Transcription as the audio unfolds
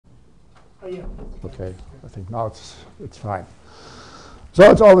Oh, yeah. Okay, I think now it's fine.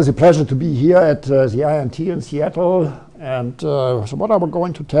 So it's always a pleasure to be here at the INT in Seattle. And so what I'm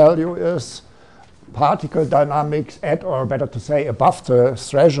going to tell you is particle dynamics at, or better to say, above the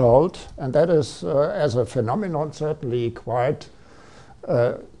threshold. And that is, as a phenomenon, certainly quite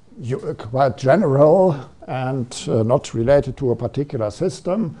general and not related to a particular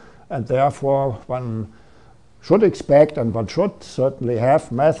system. And therefore, one should expect, and one should certainly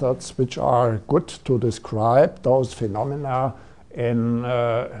have, methods which are good to describe those phenomena in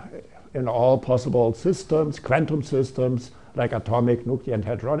all possible systems, quantum systems, like atomic, nuclear, and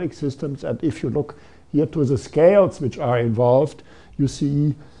hadronic systems. And if you look here to the scales which are involved, you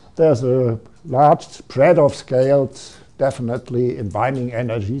see there's a large spread of scales, definitely in binding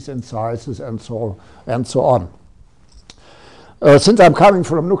energies and sizes and so on. Since I'm coming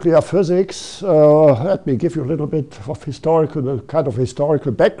from nuclear physics, let me give you a little bit of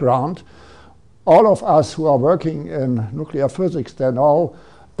historical background. All of us who are working in nuclear physics, they know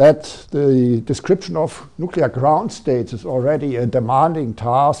that the description of nuclear ground states is already a demanding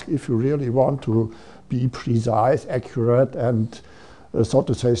task if you really want to be precise, accurate, and so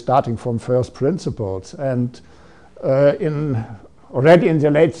to say, starting from first principles. And already in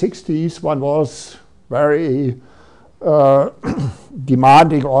the late 60s, one was very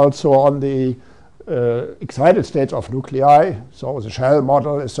demanding also on the excited states of nuclei. So the shell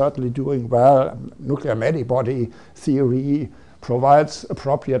model is certainly doing well. Nuclear many-body theory provides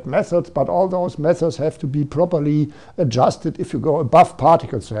appropriate methods, but all those methods have to be properly adjusted if you go above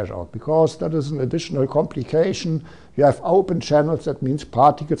particle threshold, because that is an additional complication. You have open channels, that means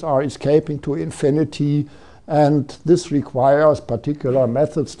particles are escaping to infinity, and this requires particular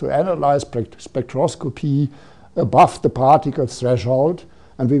methods to analyze spectroscopy above the particle threshold.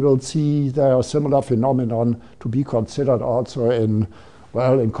 And we will see there are similar phenomenon to be considered also in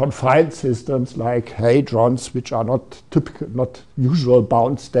confined systems like hadrons, which are not typical, not usual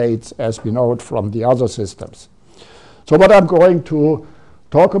bound states as we know it from the other systems. So what I'm going to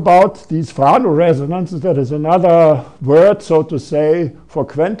talk about, these Fano-Resonances, that is another word, so to say, for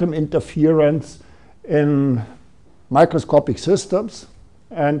quantum interference in microscopic systems.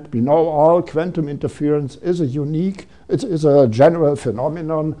 And we know all quantum interference is a general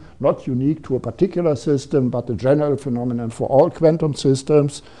phenomenon, not unique to a particular system, but a general phenomenon for all quantum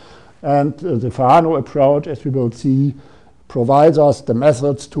systems. And the Fano approach, as we will see, provides us the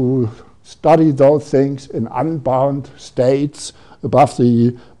methods to study those things in unbound states above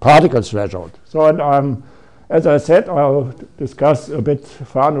the particle threshold. So, and as I said, I'll discuss a bit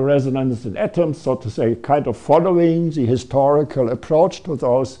Fano-resonances in atoms, so to say, kind of following the historical approach to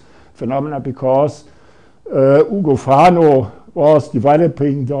those phenomena, because Ugo Fano was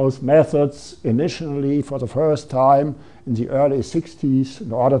developing those methods initially for the first time in the early 60s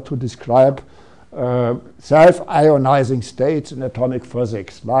in order to describe self-ionizing states in atomic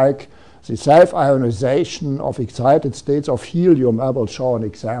physics, like the self-ionization of excited states of helium. I will show an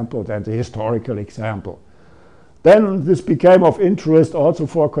example, then the historical example. Then this became of interest also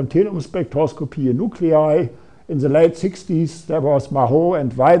for continuum spectroscopy in nuclei. In the late 60s, there was Mahot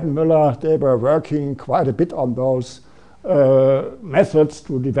and Weidenmüller. They were working quite a bit on those methods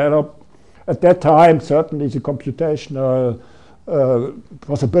to develop. At that time, certainly the computational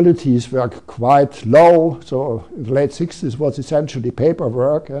possibilities were quite low. So in the late 60s was essentially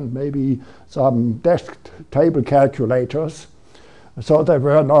paperwork and maybe some desk table calculators. So there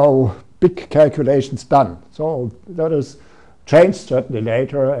were no big calculations done. So that is changed certainly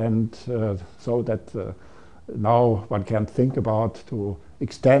later, and so that now one can think about to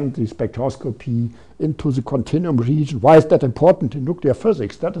extend the spectroscopy into the continuum region. Why is that important in nuclear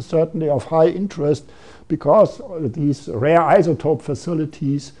physics? That is certainly of high interest because these rare isotope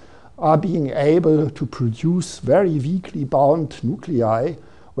facilities are being able to produce very weakly bound nuclei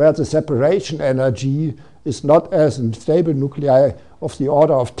where the separation energy is not as in stable nuclei of the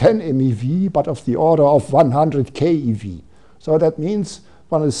order of 10 MeV, but of the order of 100 keV. So that means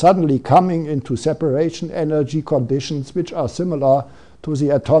one is suddenly coming into separation energy conditions which are similar to the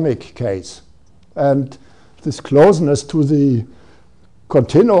atomic case. And this closeness to the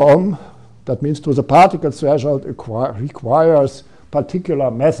continuum, that means to the particle threshold, requires particular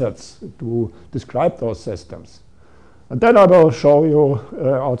methods to describe those systems. And then I will show you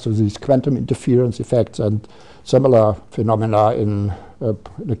also these quantum interference effects and similar phenomena in an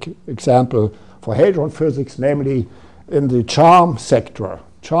example for hadron physics, namely in the charm sector.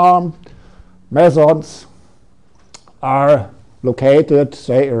 Charm mesons are located,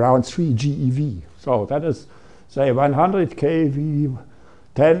 say, around 3 GeV. So that is, say, 100 keV,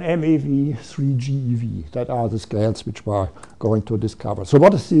 10 MeV, 3 GeV. That are the scales which we're going to discover. So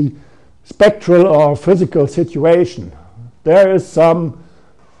what is the spectral or physical situation. There is some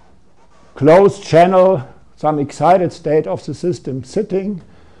closed channel, some excited state of the system sitting,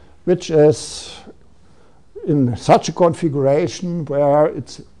 which is in such a configuration where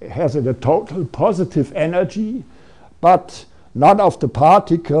it has a total positive energy, but none of the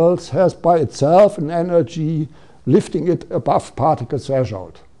particles has by itself an energy lifting it above particle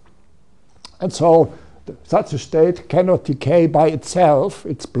threshold. And so such a state cannot decay by itself.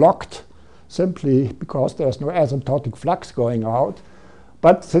 It's blocked simply because there's no asymptotic flux going out.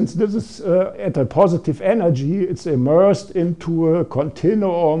 But since this is at a positive energy, it's immersed into a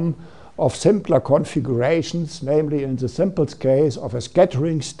continuum of simpler configurations, namely in the simplest case of a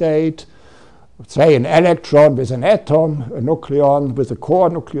scattering state, say an electron with an atom, a nucleon with a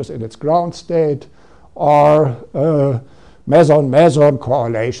core nucleus in its ground state, or a meson-meson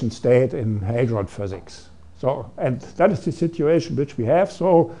correlation state in hadron physics. So, and that is the situation which we have.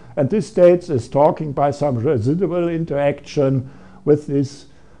 So, and this state is talking by some residual interaction with this,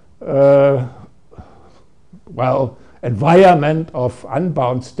 well, environment of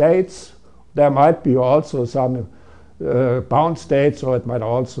unbound states. There might be also some bound states, so it might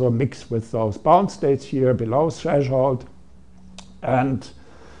also mix with those bound states here below threshold. And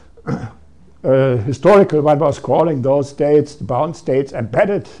historical one was calling those states, the bound states,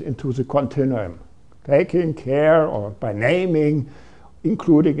 embedded into the continuum, taking care or by naming,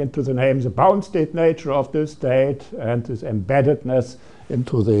 including into the name the bound state nature of this state and this embeddedness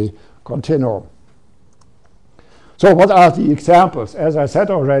into the continuum. So what are the examples? As I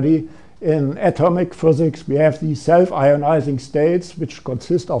said already, in atomic physics, we have these self-ionizing states which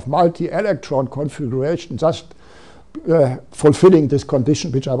consist of multi-electron configurations, just fulfilling this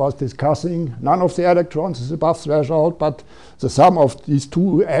condition which I was discussing. None of the electrons is above threshold, but the sum of these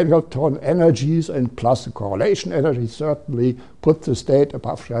two electron energies and plus the correlation energy certainly put the state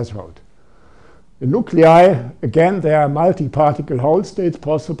above threshold. In nuclei, again, there are multi-particle whole states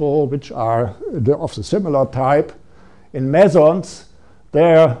possible, which are of the similar type. In mesons,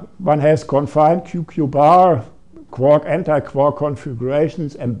 there one has confined QQ bar quark, anti-quark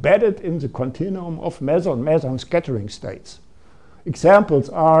configurations embedded in the continuum of meson scattering states. Examples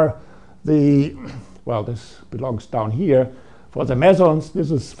are the, well, this belongs down here. For the mesons,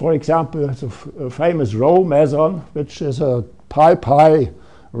 this is, for example, the famous rho meson, which is a pi-pi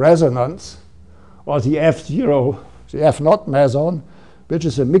resonance, or the F0, the F0 meson, which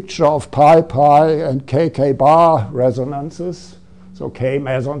is a mixture of pi-pi and KK bar resonances. So K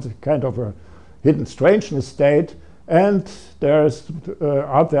mesons is kind of a hidden strangeness state. And there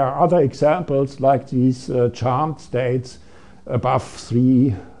are other examples like these charmed states above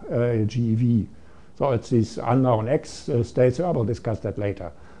 3 GeV. So it's these unknown X states. I will discuss that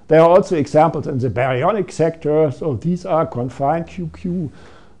later. There are also examples in the baryonic sector. So these are confined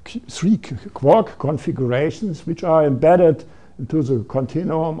QQ3 quark configurations which are embedded into the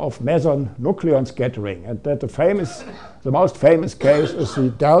continuum of meson nucleon scattering. And that the most famous case is the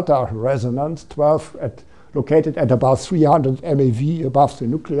delta resonance 12 located at about 300 MeV above the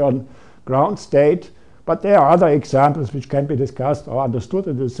nucleon ground state. But there are other examples which can be discussed or understood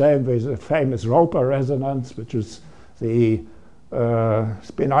in the same way. The famous Roper resonance, which is the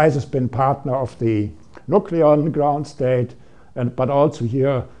spin-isospin partner of the nucleon ground state, but also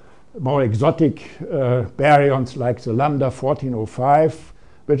here more exotic baryons like the lambda 1405,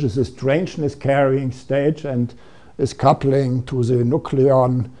 which is a strangeness carrying state and is coupling to the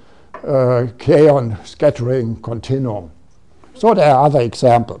nucleon kaon scattering continuum. So there are other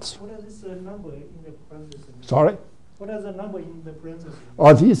examples. What is this number in the parentheses? Sorry? What is the number in the parentheses?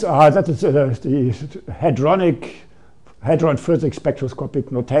 Oh, these are, that is the hadron physics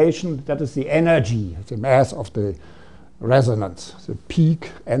spectroscopic notation. That is the energy, the mass of the resonance, the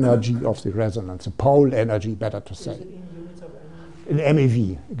peak energy of the resonance, the pole energy, better to say. Is it in units of MeV? In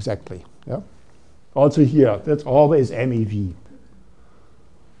MeV, exactly. Yeah. Also here, that's always MeV.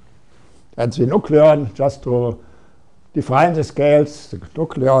 And the nucleon, just to define the scales, the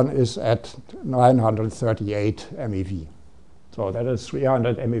nucleon is at 938 MeV. So that is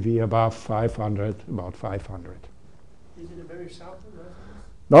 300 MeV above 500, about 500. Is it a very sharp resonance?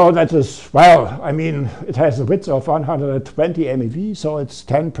 No, that is, well, I mean, it has a width of 120 MeV, so it's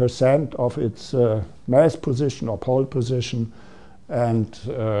 10% of its mass position or pole position. And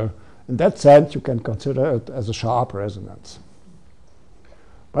in that sense, you can consider it as a sharp resonance.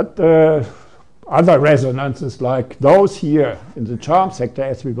 But other resonances like those here in the charm sector,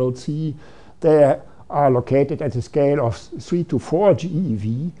 as we will see, they are located at a scale of 3 to 4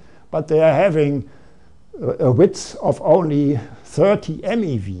 GeV, but they are having a width of only 30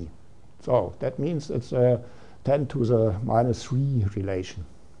 MeV. So that means it's a 10 to the minus 3 relation.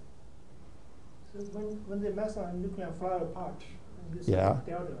 So when the mass and nucleon fly apart, and this Yeah.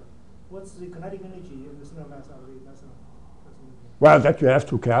 delta, what's the kinetic energy in the center mass of the mass and nucleon? Well, that you have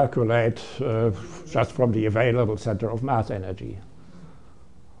to calculate just from the available center of mass energy.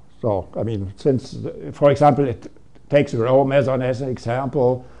 So, I mean, since, for example, it takes a row meson as an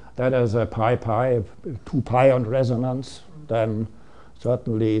example, that is a pi-pi, 2 pion resonance, then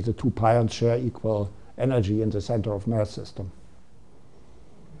certainly the 2 pions share equal energy in the center of mass system.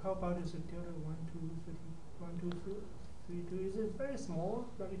 How about is it delta 1, 2, 3, 1, 2, 3, 2? Is it very small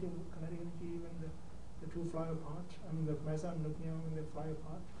relative kinetic energy when the two fly apart? I mean, the mass and nucleon when they fly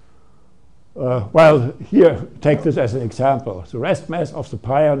apart? Well, here, take this as an example. The rest mass of the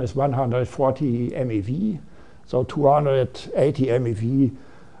pion is 140 MeV, so 280 MeV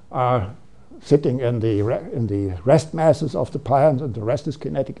are sitting in the rest masses of the pions, and the rest is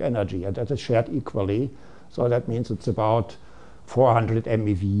kinetic energy, and that is shared equally. So that means it's about 400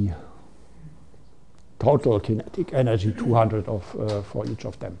 MeV total kinetic energy, 200 for each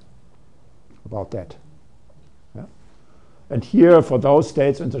of them. About that. Yeah. And here, for those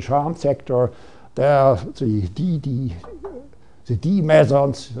states in the charm sector, there are the D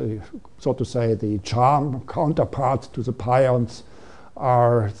mesons, so to say, the charm counterparts to the pions,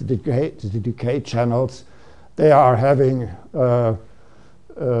 are the decay channels. They are having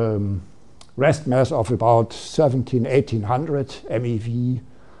rest mass of about 1800 MeV.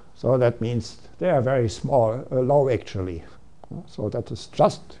 So that means they are very small, low actually. So that is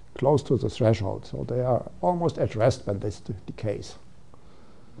just close to the threshold. So they are almost at rest when this decays.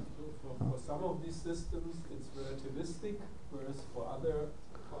 For some of these systems, it's relativistic, whereas for other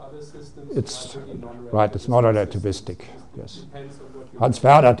systems, It's really non-relativistic. right. It's not relativistic. Yes. Depends on what you Hans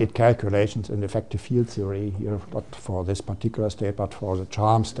Werder did calculations in effective field theory here, not for this particular state, but for the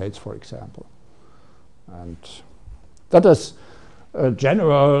charm states, for example. And that is a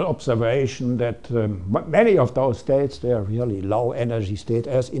general observation that many of those states, they are really low energy state,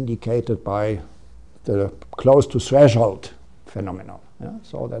 as indicated by the close to threshold phenomenon. Yeah?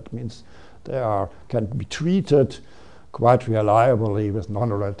 So that means they can be treated quite reliably with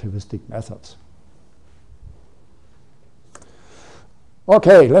non-relativistic methods.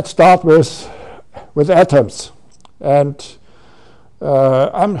 Okay, let's start with atoms. And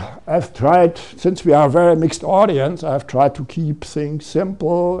I've tried, since we are a very mixed audience, I've tried to keep things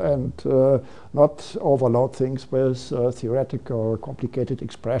simple and not overload things with theoretical complicated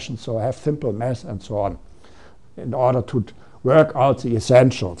expressions. So I have simple math and so on in order to work out the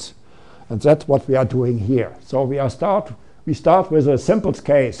essentials. And that's what we are doing here. So we start with a simple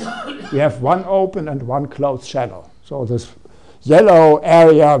case. We have one open and one closed channel. So this yellow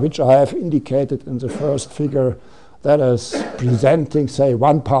area, which I have indicated in the first figure, that is presenting, say,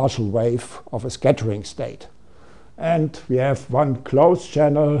 one partial wave of a scattering state. And we have one closed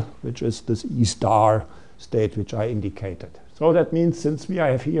channel, which is this E star state, which I indicated. So that means since we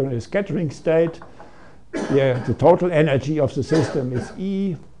have here a scattering state, the total energy of the system is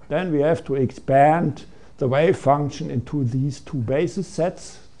E, then we have to expand the wave function into these two basis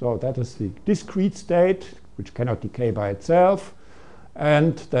sets. So that is the discrete state, which cannot decay by itself.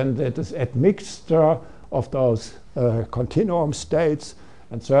 And then that is admixture of those continuum states.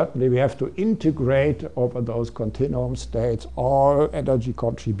 And certainly we have to integrate over those continuum states all energy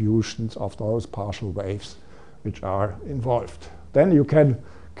contributions of those partial waves which are involved. Then you can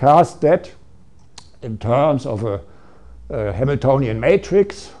cast that in terms of a Hamiltonian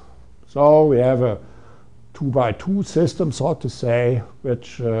matrix. So we have a 2-by-2 system, so to say,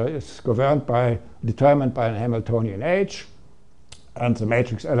 which is determined by a Hamiltonian H. And the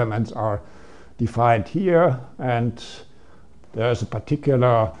matrix elements are defined here. And there's a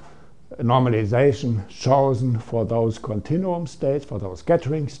particular normalization chosen for those continuum states, for those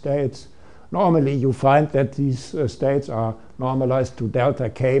scattering states. Normally, you find that these states are normalized to delta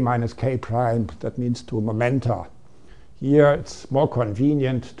k minus k prime. That means to momenta. Here, it's more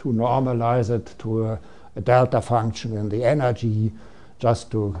convenient to normalize it to a delta function in the energy, just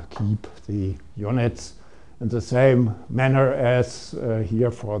to keep the units in the same manner as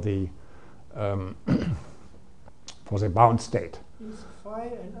here for the bound state. Is phi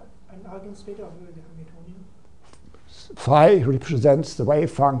an eigenstate of the Hamiltonian? Phi represents the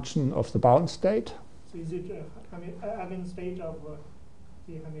wave function of the bound state. So is it eigenstate of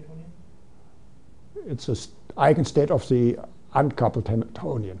the Hamiltonian? It's an eigenstate of the uncoupled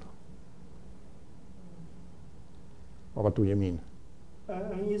Hamiltonian. Or what do you mean?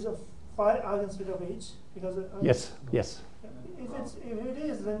 Is a phi eigenstate of H? Because Yes, yes. If it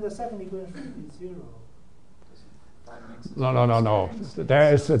is, then the second equation should be 0. No.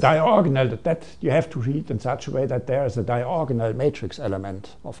 There is a diagonal that you have to read in such a way that there is a diagonal matrix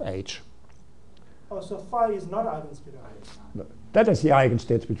element of H. Oh, so phi is not eigenstate. No, that is the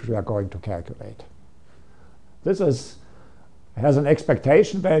eigenstates which we are going to calculate. This has an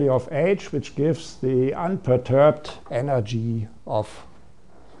expectation value of h, which gives the unperturbed energy of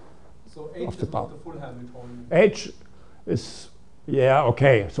So h the is bound. not the full Hamiltonian. H is, yeah,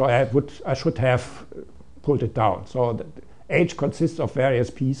 okay. So I should have pulled it down. So that H consists of various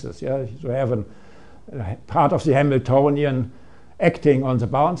pieces. Yeah, so you have a part of the Hamiltonian acting on the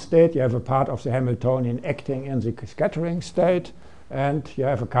bound state. You have a part of the Hamiltonian acting in the scattering state, and you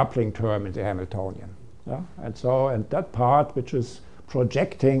have a coupling term in the Hamiltonian. Yeah? And that part which is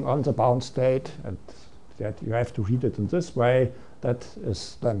projecting on the bound state, and that you have to read it in this way, that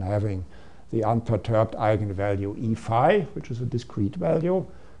is then having the unperturbed eigenvalue E phi, which is a discrete value.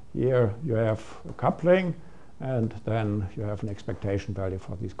 Here you have a coupling, and then you have an expectation value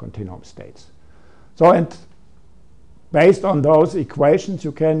for these continuum states. So, and based on those equations,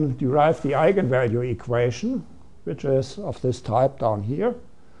 you can derive the eigenvalue equation, which is of this type down here.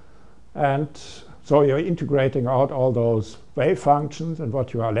 And so you're integrating out all those wave functions, and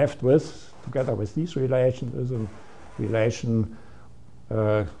what you are left with, together with these relations, is a relation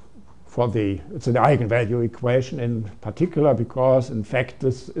it's an eigenvalue equation in particular, because in fact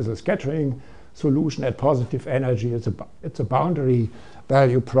this is a scattering solution at positive energy. It's a boundary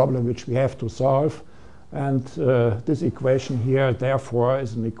value problem which we have to solve, and this equation here therefore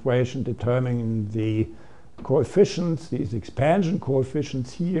is an equation determining the coefficients, these expansion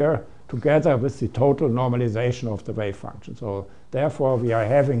coefficients here, together with the total normalization of the wave function. So therefore we are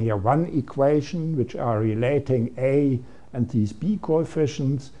having here one equation which are relating A and these B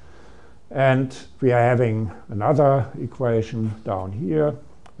coefficients. And we are having another equation down here,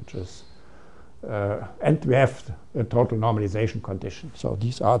 which is, and we have a total normalization condition. So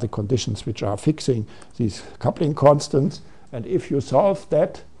these are the conditions which are fixing these coupling constants. And if you solve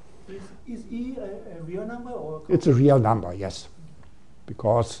that, is E a real number or? It's a real number, yes,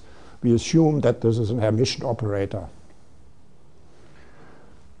 because we assume that this is an Hermitian operator.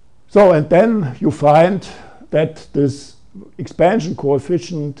 So, and then you find that this expansion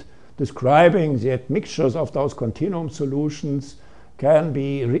coefficient describing the admixtures of those continuum solutions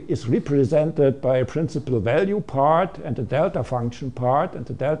is represented by a principal value part and a delta function part, and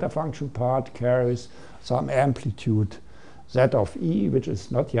the delta function part carries some amplitude z of E, which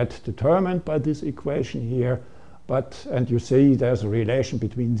is not yet determined by this equation here, and you see there's a relation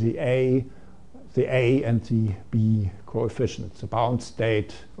between the A and the B coefficients, the bound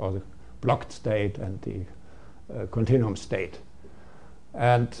state or the blocked state and the continuum state.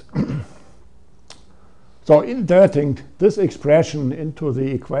 And so inserting this expression into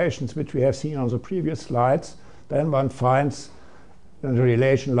the equations which we have seen on the previous slides, then one finds a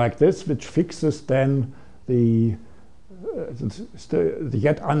relation like this, which fixes then the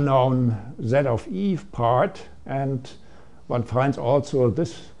yet unknown z of E part, and one finds also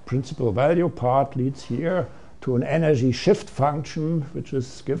this principal value part leads here to an energy shift function, which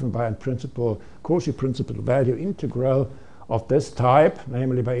is given by a Cauchy principal value integral of this type,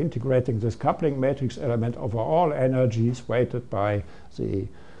 namely by integrating this coupling matrix element over all energies weighted by the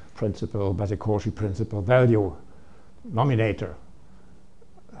Cauchy principal value nominator.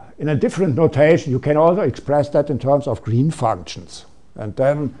 In a different notation, you can also express that in terms of green functions. And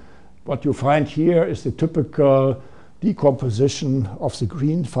then what you find here is the typical decomposition of the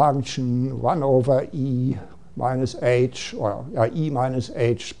green function 1 over E minus H, or E minus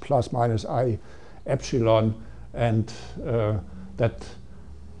H plus minus I epsilon, and that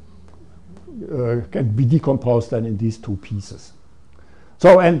can be decomposed then in these two pieces.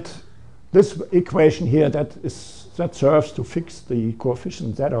 So, and this equation here that serves to fix the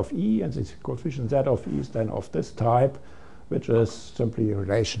coefficient z of E, and this coefficient z of E is then of this type, which is simply a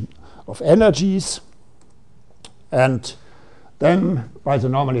relation of energies. And then by the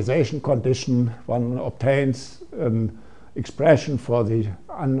normalization condition, one obtains an expression for the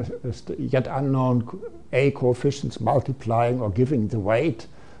yet unknown A coefficients multiplying or giving the weight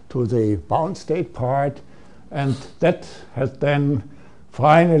to the bound state part. And that has then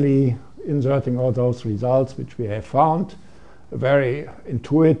finally, inserting all those results which we have found, a very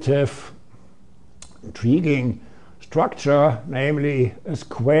intuitive, intriguing structure, namely a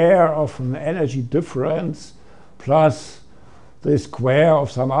square of an energy difference plus the square of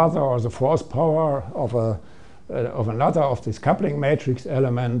some other, or the force power of another of this coupling matrix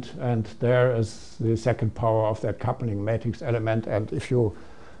element, and there is the second power of that coupling matrix element. And if you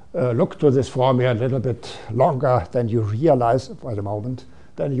look to this formula a little bit longer, then you realize, by the moment,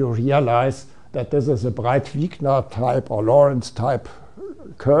 then you realize that this is a Breit-Wigner type or Lorentz type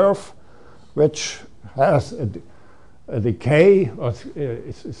curve, which has the k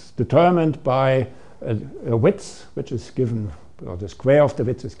is determined by a width, which is given, or the square of the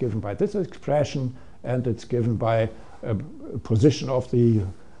width is given by this expression, and it's given by a position of the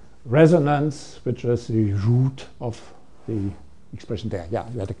resonance, which is the root of the expression there. Yeah,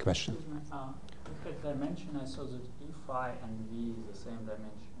 you had a question. With that dimension, I saw that E phi and V is the same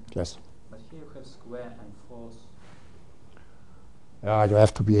dimension. Yes. But here you have square and false. Yeah, you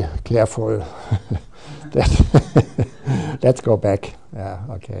have to be careful. Let's go back. Yeah,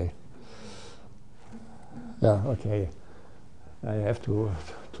 okay. Yeah, okay. I have to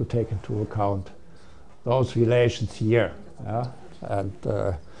take into account those relations here. Yeah, and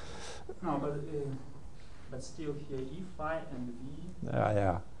no, but still here E phi and V.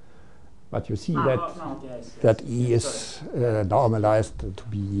 Yeah. But you see yes, that E is normalized to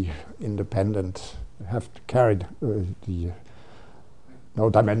be independent, have to carry the no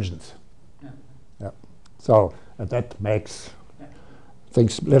dimensions. Yeah. So that makes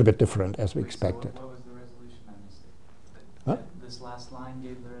things a little bit different as we expected. So what was the resolution? I missed it. Huh? This last line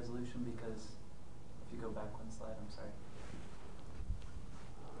gave the resolution because if you go back one slide, I'm sorry.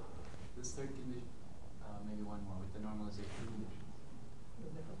 This third condition, maybe one more with the normalization condition.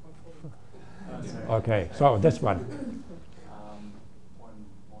 Okay, so this one. One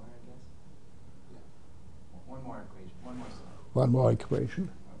more, I guess. Yeah. One more equation. One more slide. One more equation.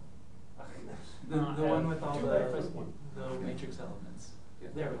 The one with all the matrix elements. Yeah.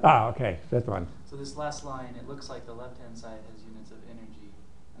 There we go. Okay, that one. So this last line, it looks like the left-hand side has units of energy,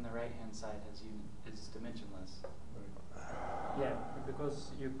 and the right-hand side is dimensionless. Yeah,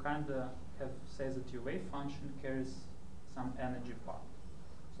 because you kind of say that your wave function carries some energy part.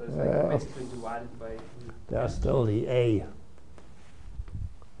 So it's like basically divided by. There's still the A.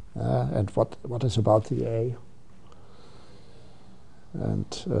 And what is about the A? And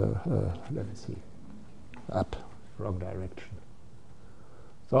let me see. Up, wrong direction.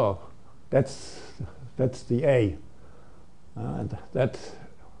 So that's the A, and that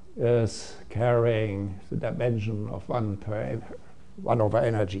is carrying the dimension of 1 over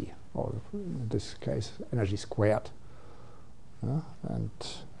energy, or in this case, energy squared. And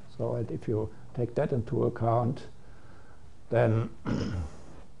so, and if you take that into account, then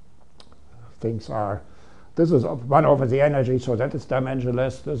things are. This is 1 over the energy, so that is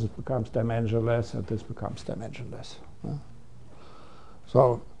dimensionless. This becomes dimensionless, and this becomes dimensionless.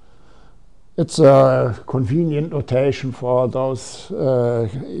 So it's a convenient notation for those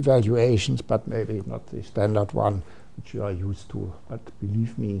evaluations, but maybe not the standard one which you are used to. But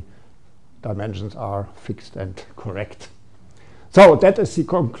believe me, dimensions are fixed and correct. So that is the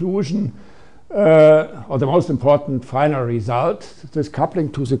conclusion, or the most important final result. This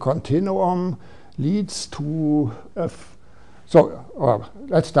coupling to the continuum leads to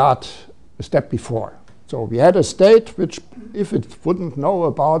let's start a step before. So we had a state which, if it wouldn't know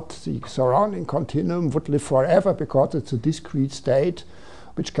about the surrounding continuum, would live forever because it's a discrete state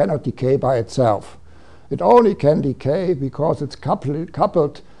which cannot decay by itself. It only can decay because it's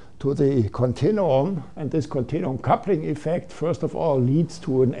coupled to the continuum, and this continuum coupling effect, first of all, leads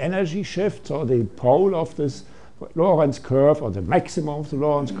to an energy shift. So the pole of this Lorentz curve, or the maximum of the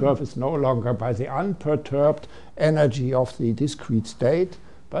Lorentz curve, is no longer by the unperturbed energy of the discrete state,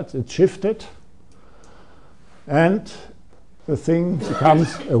 but it's shifted. And the thing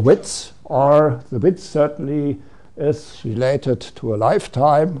becomes a width, or the width certainly is related to a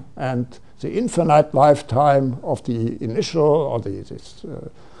lifetime, and the infinite lifetime of the initial, or the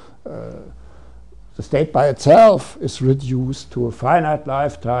state by itself is reduced to a finite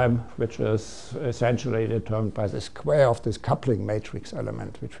lifetime, which is essentially determined by the square of this coupling matrix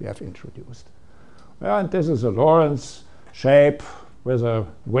element which we have introduced. And this is a Lorentz shape with a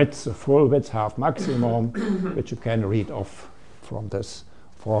width, a full width half maximum, which you can read off from this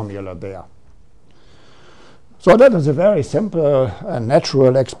formula there. So that is a very simple and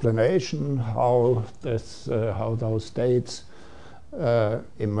natural explanation how those states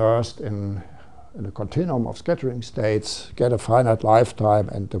immersed in a continuum of scattering states get a finite lifetime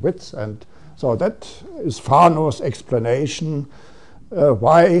and the width. And so that is Fano's explanation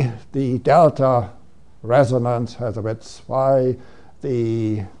why the delta resonance has a width, why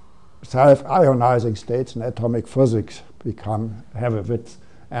the self-ionizing states in atomic physics have a width,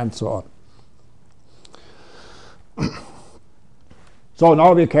 and so on. So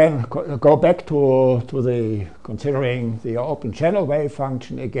now we can go back to considering the open channel wave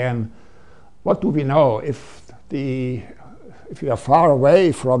function again. What do we know? If we are far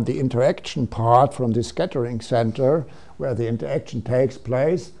away from the interaction part, from the scattering center where the interaction takes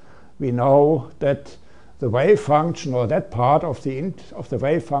place, we know that the wave function, or that part of the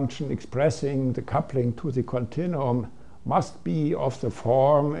wave function expressing the coupling to the continuum, must be of the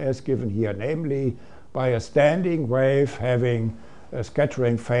form as given here, namely by a standing wave having a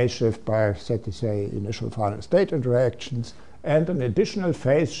scattering phase shift by, let us say, initial final state interactions, and an additional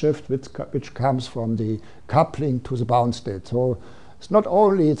phase shift which comes from the coupling to the bound state. So it's not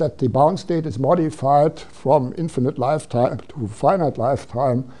only that the bound state is modified from infinite lifetime to finite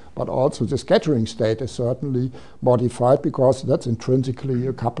lifetime, but also the scattering state is certainly modified, because that's intrinsically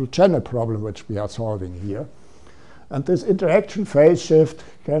a coupled channel problem which we are solving here. And this interaction phase shift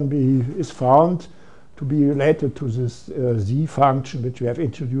is found to be related to this z function which we have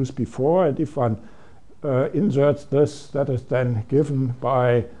introduced before. And if one inserts this, that is then given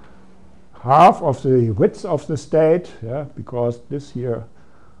by half of the width of the state, because this here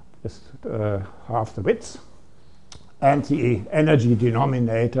is half the width. And the energy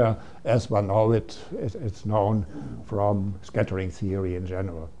denominator, as one knows it, is known from scattering theory in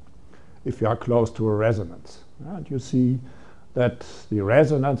general, if you are close to a resonance. And you see that the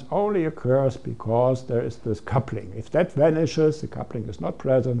resonance only occurs because there is this coupling. If that vanishes, the coupling is not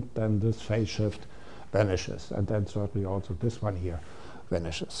present, then this phase shift vanishes. And then certainly also this one here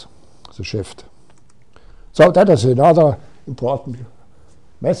vanishes, the shift. So that is another important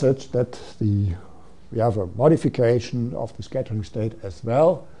message, that we have a modification of the scattering state as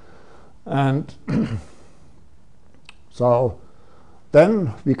well. And so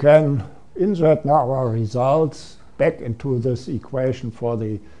then we can insert now our results back into this equation for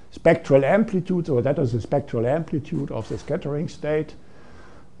the spectral amplitude. So that is the spectral amplitude of the scattering state,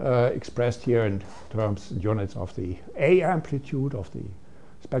 expressed here in terms, in units of the A amplitude, of the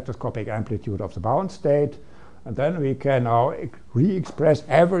spectroscopic amplitude of the bound state. And then we can now re-express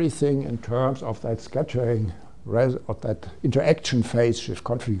everything in terms of that scattering, of that interaction phase shift,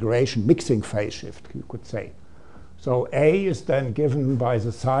 configuration, mixing phase shift, you could say. So A is then given by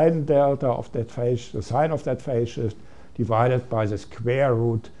the sine delta of that phase, the sine of that phase shift, divided by the square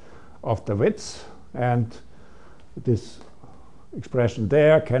root of the width. And this expression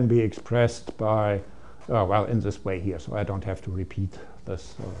there can be expressed by, well, in this way here. So I don't have to repeat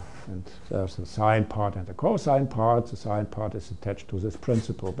this. And there's the sine part and the cosine part. The sine part is attached to this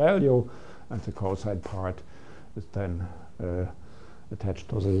principal value, and the cosine part is then attached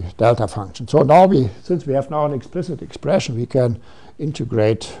to the delta function. So now since we have now an explicit expression, we can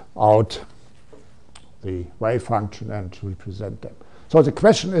integrate out the wave function and represent them. So the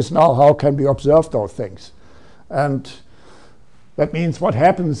question is now, how can we observe those things? And that means what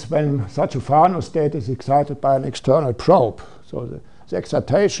happens when such a Fano state is excited by an external probe. So the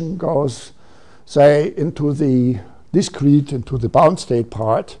excitation goes, say, into the discrete, into the bound state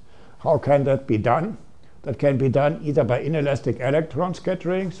part. How can that be done? That can be done either by inelastic electron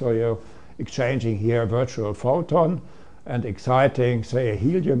scattering, so you're exchanging here a virtual photon and exciting, say, a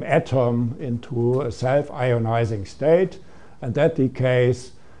helium atom into a self-ionizing state, and that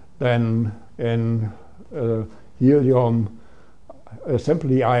decays then in helium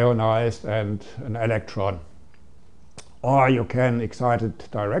simply ionized and an electron. Or you can excite it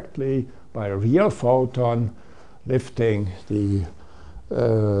directly by a real photon, lifting the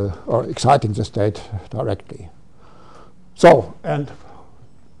or exciting the state directly. So, and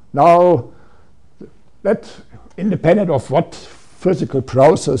now independent of what physical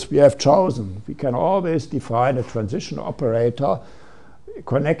process we have chosen, we can always define a transition operator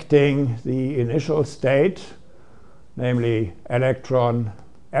connecting the initial state, namely electron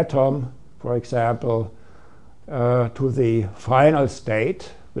atom, for example, to the final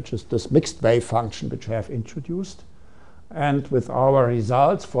state, which is this mixed wave function which we have introduced. And with our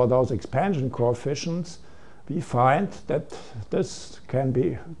results for those expansion coefficients, we find that this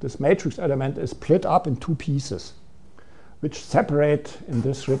matrix element is split up in two pieces, which separate in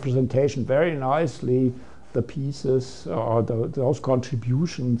this representation very nicely the pieces or those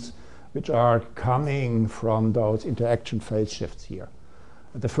contributions which are coming from those interaction phase shifts here.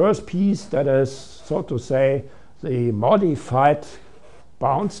 The first piece, that is, so to say, the modified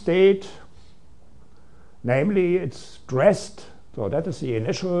bound state, namely it's dressed, so that is the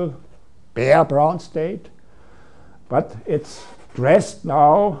initial bare bound state, but it's dressed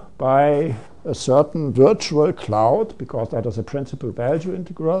now by a certain virtual cloud, because that is a principal value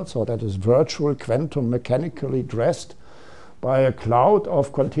integral, so that is virtual quantum mechanically dressed by a cloud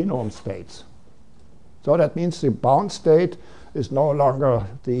of continuum states. So that means the bound state is no longer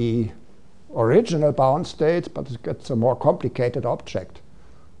the original bound state, but it gets a more complicated object.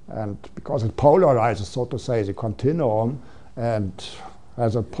 And because it polarizes, so to say, the continuum and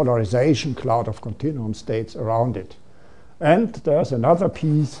has a polarization cloud of continuum states around it. And there's another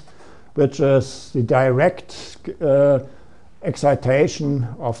piece which is the direct excitation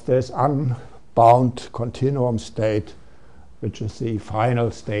of this unbound continuum state, which is the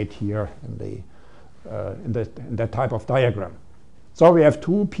final state here in that type of diagram. So we have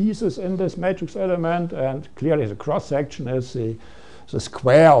two pieces in this matrix element, and clearly the cross-section is the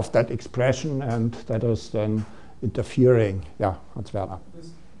square of that expression, and that is then interfering. Yeah, Hans-Werner.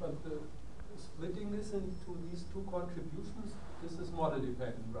 But splitting this into these two contributions, this is model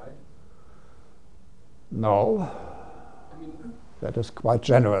dependent, right? No, I mean, that is quite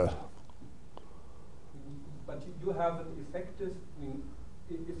general. but you have an effective, I mean,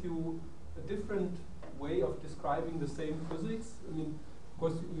 if you, a different way of describing the same physics, I mean, of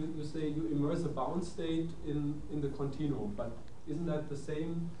course you say you immerse a bound state in the continuum, but isn't that the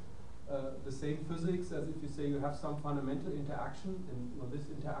same physics as if you say you have some fundamental interaction, and this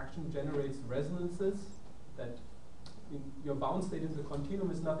interaction generates resonances that your bound state in the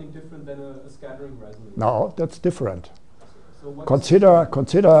continuum is nothing different than a scattering resonance? No, that's different. So Consider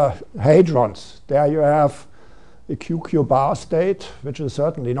hadrons. There you have a QQ bar state, which is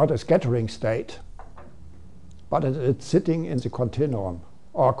certainly not a scattering state, but it's sitting in the continuum.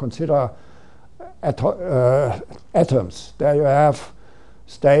 Or consider atoms. There you have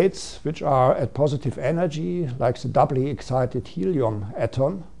states which are at positive energy, like the doubly excited helium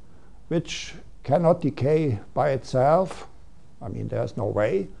atom, which cannot decay by itself. I mean, there's no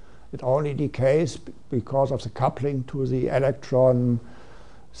way. It only decays because of the coupling to the electron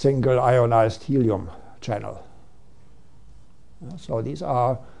single ionized helium channel. So these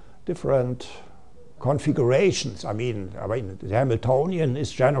are different configurations. I mean, the Hamiltonian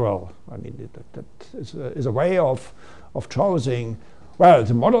is general. I mean, that is a way of choosing. Well,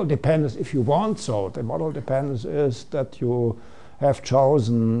 the model dependence, if you want so, the model dependence is that you have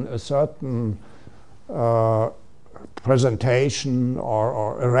chosen a certain presentation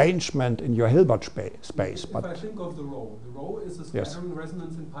or arrangement in your Hilbert space. If I think of the rho is a scattering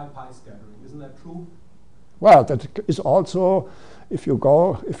resonance in pi-pi scattering. Isn't that true? Well, that is also, if you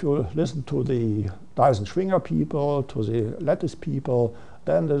listen to the Dyson-Schwinger people, to the lattice people,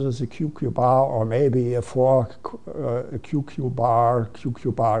 then there is a QQ bar, or maybe a QQ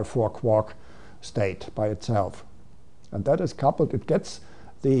bar 4 quark state by itself. And that is coupled, it gets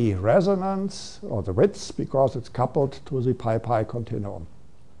the resonance or the width because it's coupled to the pi-pi continuum.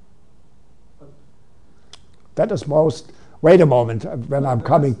 That is most, wait a moment, when I'm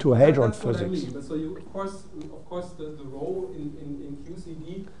coming to hadron physics. What I mean. But so you, of course the rho in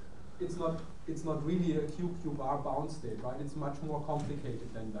QCD, it's not really a QQ bar bound state, right? It's much more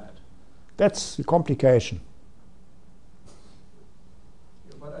complicated than that. That's the complication.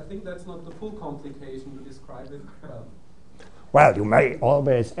 Yeah, but I think that's not the full complication to describe it well. Well, you may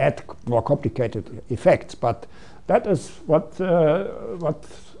always add more complicated effects, but that is what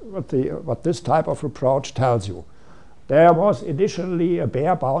this type of approach tells you. There was initially a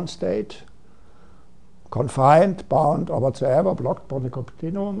bare bound state, confined, bound, or whatsoever, blocked by the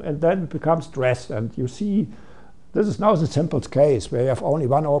continuum, and then it becomes dressed. And you see, this is now the simplest case where you have only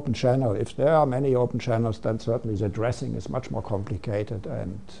one open channel. If there are many open channels, then certainly the dressing is much more complicated,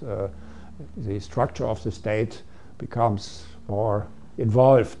 and the structure of the state becomes more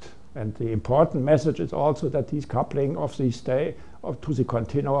involved. And the important message is also that this coupling of the state to the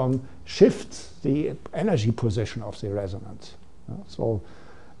continuum shifts the energy position of the resonance. So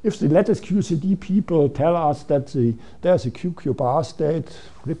if the lattice QCD people tell us that there's a QQ bar state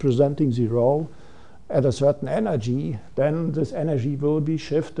representing the rho at a certain energy, then this energy will be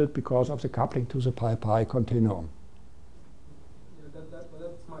shifted because of the coupling to the pi-pi continuum. Yeah,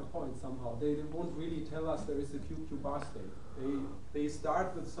 that's my point somehow. They won't really tell us there is a QQ bar state. They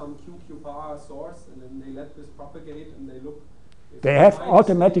start with some QQ bar source, and then they let this propagate, and they look. They have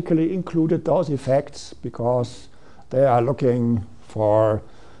automatically included those effects because they are looking for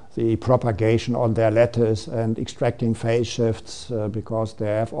the propagation on their lattice and extracting phase shifts because they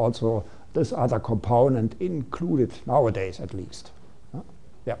have also this other component included nowadays, at least.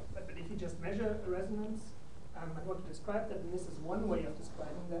 Yeah. But if you just measure a resonance, I want to describe that, and this is one way of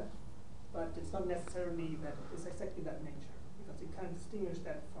describing that, but it's not necessarily that it's exactly that nature, because you can't distinguish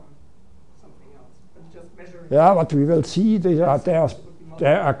that from something else. But just measuring. Yeah, but we will see there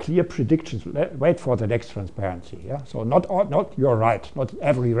are clear predictions. Wait for the next transparency. Yeah. So not you're right. Not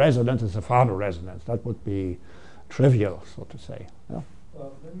every resonance is a Fano-resonance. That would be trivial, so to say. Yeah.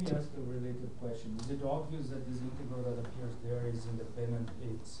 Let me ask a related question. Is it obvious that this integral that appears there is independent?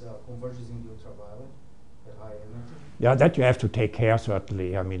 It converges in the ultraviolet at high energy? Yeah, that you have to take care,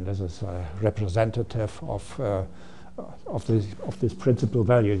 certainly. I mean, this is representative of this principal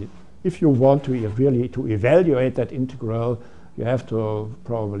value. If you want to really to evaluate that integral, you have to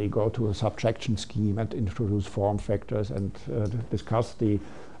probably go to a subtraction scheme and introduce form factors and discuss the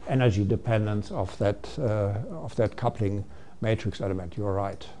energy dependence of that coupling matrix element. You're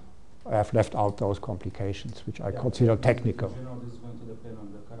right. I have left out those complications, which I consider technical. In general, this is going to depend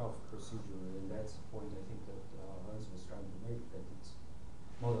on the cutoff procedure, and that's the point I think that Hans was trying to make, that it's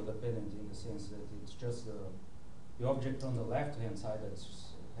model dependent in the sense that it's just the object on the left-hand side that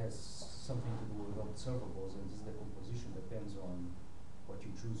has something to do with observables, and this decomposition depends on what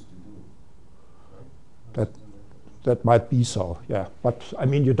you choose to do. Right? That might be so, yeah. But I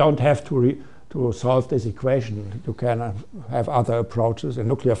mean, you don't have to solve this equation. You can have other approaches. In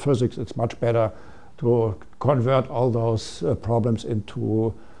nuclear physics, it's much better to convert all those problems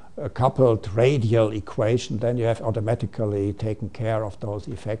into a coupled radial equation. Then you have automatically taken care of those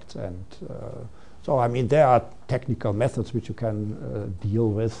effects. And so, I mean, there are technical methods which you can deal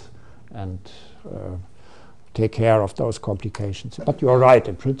with and take care of those complications. But you're right.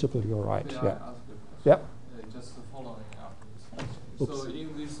 In principle, you're right. Yeah. Yeah. Just following up this question. So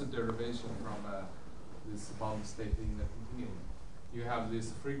in this derivation from this bound state in the continuum, you have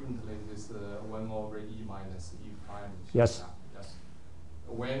this frequently this 1 over e minus e prime. Yes. Yes.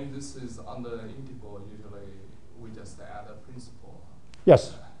 When this is under integral, usually we just add a principal.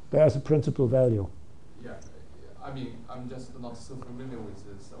 Yes. There's a principal value. Yeah. I mean, I'm just not so familiar with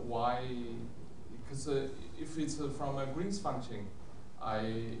this. Why? Because if it's from a Green's function,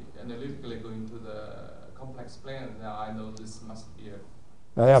 I analytically go into the complex plane, now I know this must be a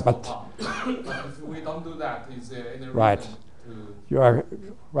but if we don't do that, is there any right.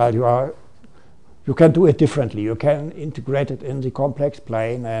 reason You can do it differently. You can integrate it in the complex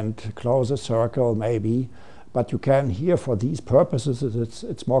plane and close a circle maybe, but you can here for these purposes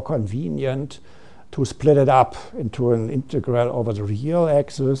it's more convenient to split it up into an integral over the real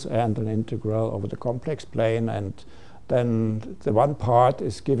axis and an integral over the complex plane, and then the one part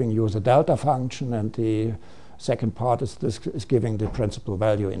is giving you the delta function and the second part is giving the principal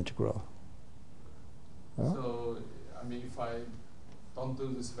value integral. Yeah? So, I mean, if I don't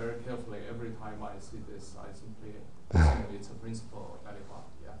do this very carefully, every time I see this, I simply assume it's a principal value part,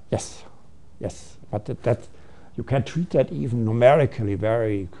 yeah? Yes, yes, but that you can treat that even numerically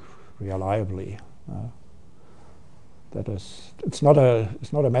very reliably. That is, it's not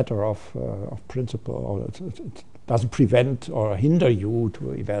a matter of principle, or it doesn't prevent or hinder you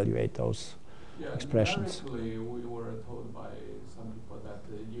to evaluate those expressions. Numerically, we were told by some people that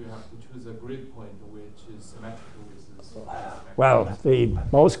you have to choose a grid point which is symmetrical with this. Well, the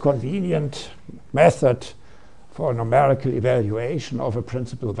most convenient method for numerical evaluation of a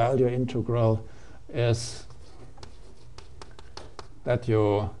principal value integral is that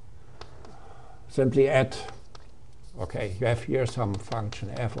you simply add, okay, you have here some function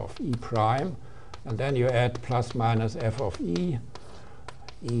f of e prime, and then you add plus minus f of e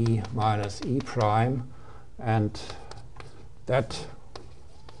minus e prime, and that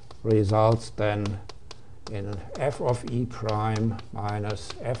results then in f of e prime minus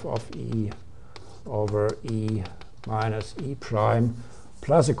f of e over e minus e prime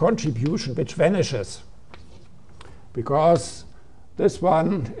plus a contribution which vanishes, because this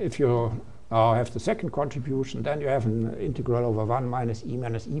one, if you now have the second contribution, then you have an integral over 1 minus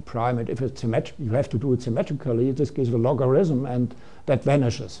e prime, and if it's symmetric, you have to do it symmetrically. This gives a logarithm, and that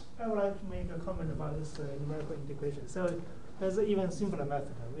vanishes. I would like to make a comment about this numerical integration. So there's an even simpler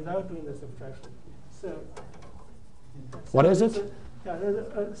method without doing the subtraction. So what is it? Yeah, there's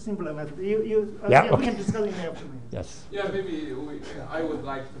a simpler method. Yeah, we okay. can discuss in the afternoon. Yes. Yeah, maybe I would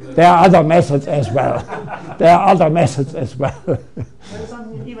like to. There are other methods as well. There are other methods as well. There's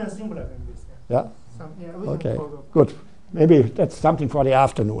something even simpler than this. Yeah. We Okay. can follow. Good. Maybe that's something for the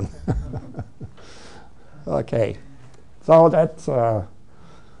afternoon. Okay. So that's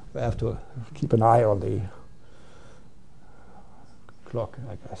we have to keep an eye on the clock,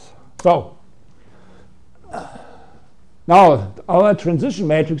 I guess. So now our transition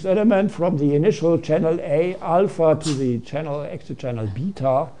matrix element from the initial channel A alpha to the channel exit channel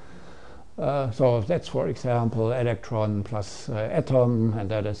beta. So that's, for example, electron plus atom, and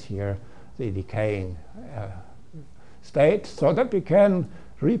that is here the decaying state. So that we can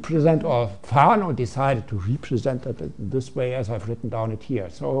represent, or Fano decided to represent it in this way as I've written down it here.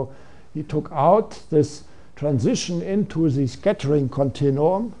 So he took out this transition into the scattering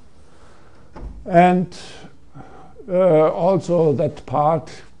continuum, and also that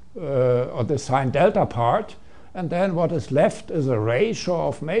part, or the sign delta part, and then what is left is a ratio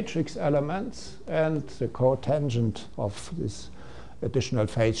of matrix elements and the cotangent of this additional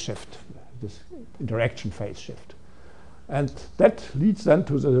phase shift, this interaction phase shift. And that leads then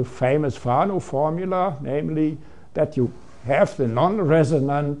to the famous Fano formula, namely that you have the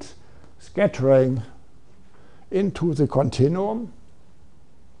non-resonant scattering into the continuum.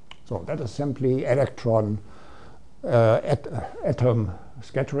 So that is simply electron atom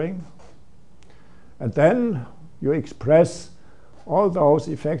scattering. And then you express all those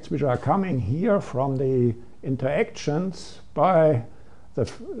effects which are coming here from the interactions by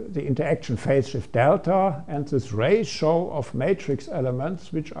the interaction phase shift delta and this ratio of matrix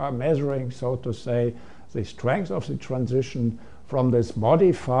elements which are measuring, so to say, the strength of the transition from this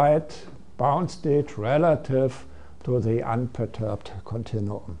modified bound state relative to the unperturbed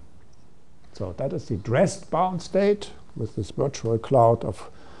continuum. So that is the dressed bound state with this virtual cloud of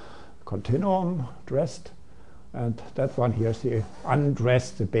continuum dressed. And that one here is the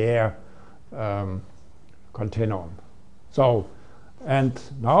undressed, the bare continuum. So, and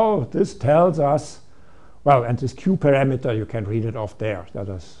now this tells us, well, and this Q parameter, you can read it off there. That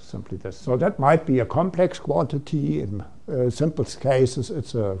is simply this. So that might be a complex quantity. In simple cases,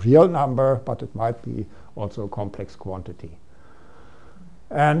 it's a real number, but it might be also a complex quantity.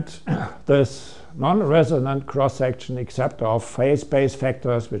 And this non-resonant cross-section, except of phase space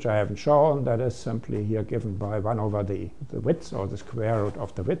factors, which I haven't shown, that is simply here given by 1 over the width, or the square root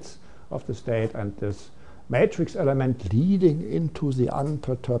of the width of the state, and this matrix element leading into the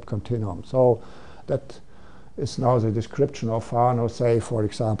unperturbed continuum. So that is now the description of Fano, say, for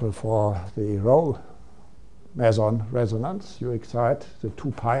example, for the rho meson resonance. You excite the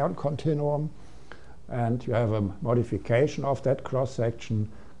 2 pion continuum, and you have a modification of that cross-section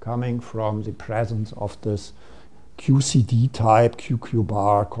coming from the presence of this QCD type QQ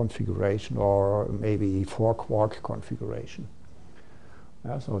bar configuration, or maybe 4-quark configuration.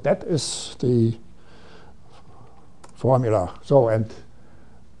 So that is the formula. So, and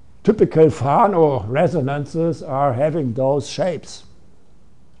typical Fano resonances are having those shapes.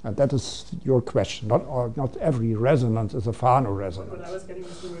 And that is your question. Not every resonance is a Fano resonance. What I was getting to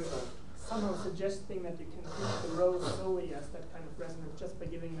is somehow suggesting that you can treat the rho solely as that kind of resonance just by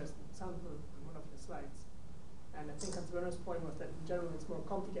giving us an example in one of the slides. And I think Hans Werner's point was that in general it's more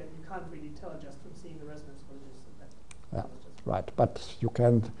complicated. You can't really tell just from seeing the resonance what it is. Yeah, right. But you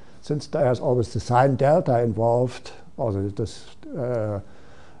can, since there's always the sign delta involved, or this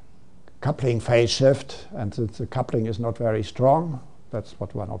coupling phase shift, and since the coupling is not very strong, that's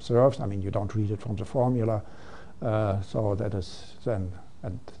what one observes. I mean, you don't read it from the formula. So that is then,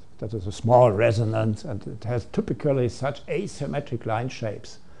 and that is a small resonance, and it has typically such asymmetric line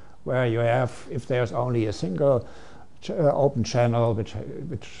shapes, where you have, if there's only a single open channel which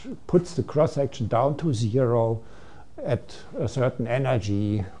puts the cross-section down to 0 at a certain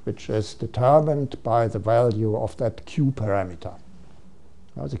energy, which is determined by the value of that Q parameter.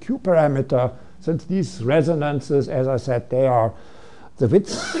 Now, the Q parameter, since these resonances, as I said, they are the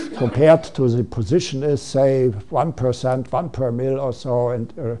width compared to the position is, say, 1%, 1 per mil or so,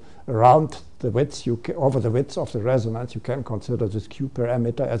 and around the width, over the width of the resonance, you can consider this Q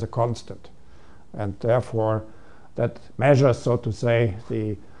parameter as a constant. And therefore, that measures, so to say,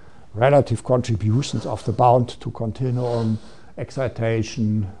 the relative contributions of the bound to continuum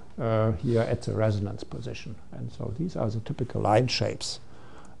excitation here at the resonance position. And so these are the typical line shapes.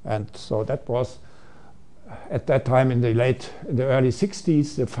 And so that was, at that time in the early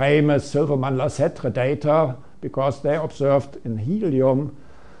 60s, the famous Silverman-Lassetre data, because they observed in helium,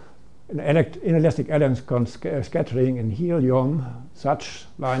 in inelastic electron scattering in helium, such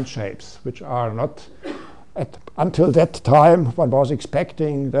line shapes, which are not, until that time, one was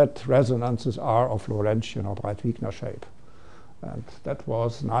expecting that resonances are of Lorentzian or Breit-Wigner shape. And that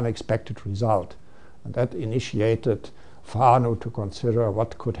was an unexpected result. And that initiated Fano to consider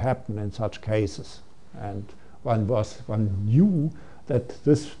what could happen in such cases. And one knew that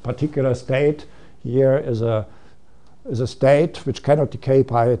this particular state here is a state which cannot decay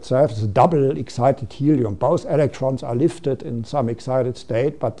by itself. It's a double excited helium. Both electrons are lifted in some excited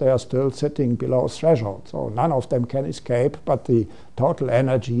state, but they are still sitting below threshold. So none of them can escape, but the total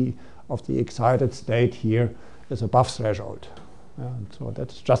energy of the excited state here is above threshold. And so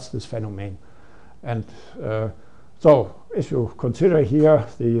that's just this phenomenon. And so if you consider here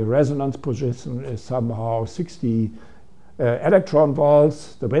the resonance position is somehow 60 electron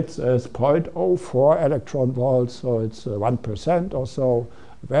volts, the width is 0.04 electron volts, so it's 1% or so,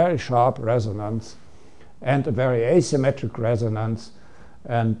 very sharp resonance and a very asymmetric resonance.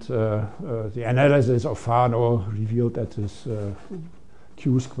 And the analysis of Fano revealed that this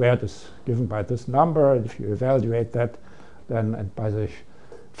Q squared is given by this number. And if you evaluate that, then and by the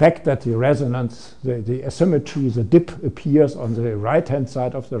fact that the resonance, the asymmetry, the dip appears on the right-hand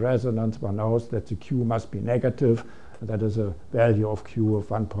side of the resonance, one knows that the Q must be negative, and that is a value of Q of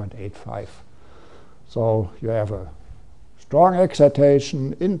 1.85. So you have a strong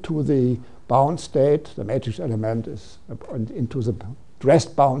excitation into the bound state. The matrix element is into the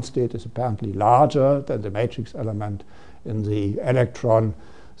rest bound state is apparently larger than the matrix element in the electron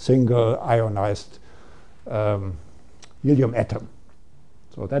single ionized helium atom.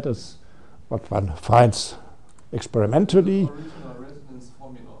 So that is what one finds experimentally. The original resonance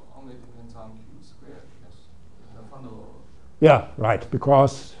formula only depends on Q squared, yes. The Fano. Yeah, right,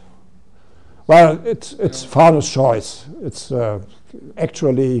 because, well, it's Fano's choice. It's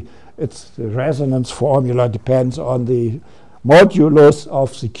actually, the resonance formula depends on the modulus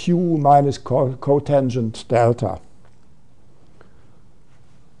of the Q minus cotangent delta.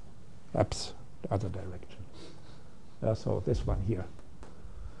 That's the other direction. So this one here.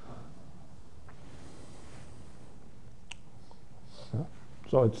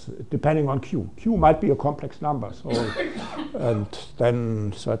 So it's depending on Q. Q might be a complex number. So and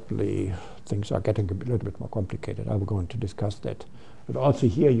then certainly things are getting a little bit more complicated. I'm going to discuss that. But also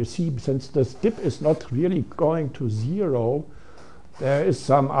here you see, since this dip is not really going to 0, there is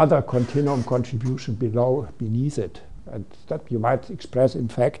some other continuum contribution beneath it. And that you might express, in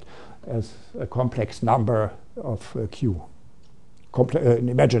fact, as a complex number of Q, an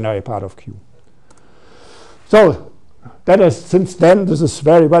imaginary part of Q. So that is, since then, this is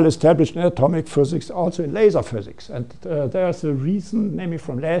very well established in atomic physics, also in laser physics. And there's a recent, namely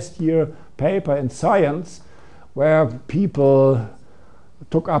from last year, paper in Science, where people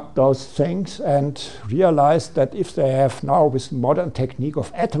took up those things and realized that if they have now, with modern technique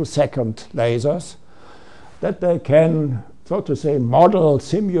of attosecond lasers, that they can, so to say, model,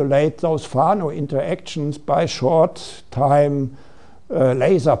 simulate those Fano interactions by short time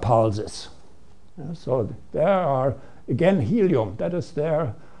laser pulses. So there are, again, helium. That is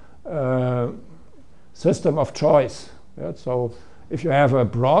their system of choice. So if you have a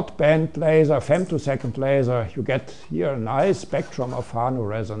broadband laser, femtosecond laser, you get here a nice spectrum of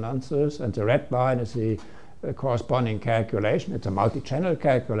Fano-Resonances, and the red line is the corresponding calculation. It's a multi-channel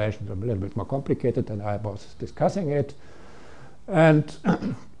calculation, so a little bit more complicated than I was discussing it. And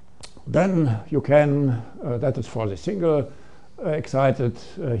then you can, that is for the single excited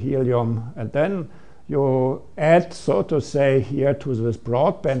helium, and then you add, so to say, here to this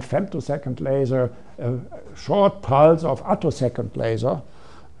broadband femtosecond laser a short pulse of attosecond laser,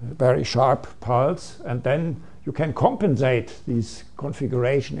 very sharp pulse, and then you can compensate these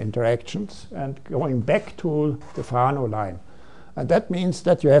configuration interactions and going back to the Fano line. And that means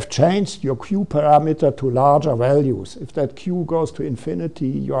that you have changed your Q parameter to larger values. If that Q goes to infinity,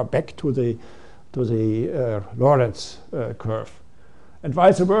 you are back to the Lorentz curve. And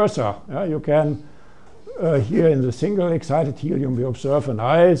vice versa. You can, here in the single excited helium, we observe a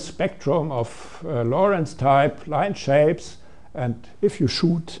nice spectrum of Lorentz type line shapes. And if you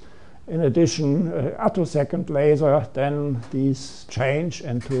shoot, in addition, attosecond laser, then these change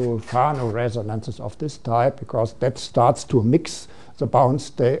into Fano-Resonances of this type, because that starts to mix the bound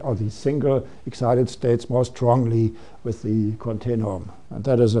state or the single excited states more strongly with the continuum. And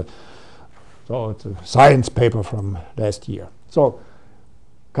that is so it's a science paper from last year. So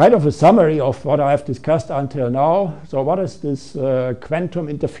kind of a summary of what I've discussed until now. So what is this quantum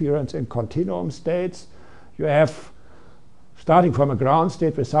interference in continuum states? You have, starting from a ground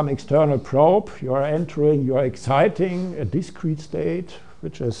state with some external probe, you are exciting a discrete state,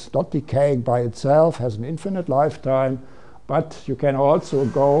 which is not decaying by itself, has an infinite lifetime, but you can also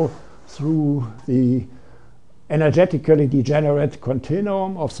go through the energetically degenerate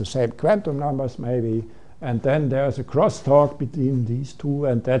continuum of the same quantum numbers maybe, and then there's a crosstalk between these two,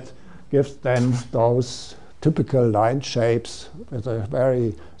 and that gives then those typical line shapes with a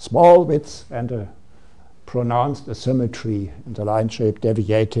very small width and a pronounced asymmetry in the line shape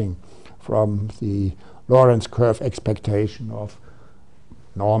deviating from the Lorentz curve expectation of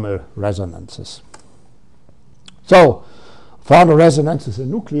normal resonances. So, Fano-Resonances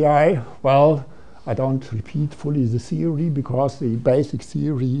in nuclei, well, I don't repeat fully the theory because the basic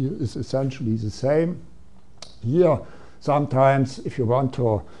theory is essentially the same. Here, sometimes, if you want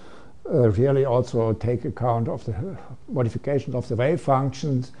to really also take account of the modifications of the wave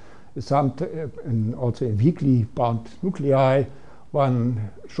functions, also in weakly bound nuclei,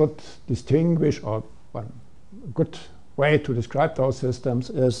 one should distinguish, or one good way to describe those systems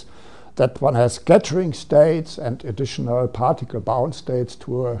is that one has scattering states and additional particle bound states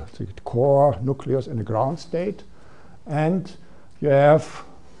to the core nucleus in a ground state. And you have,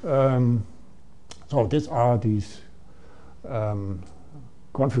 so these are these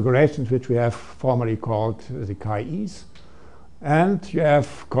configurations which we have formerly called the chi-Es. And you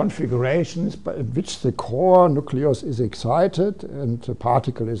have configurations in which the core nucleus is excited and the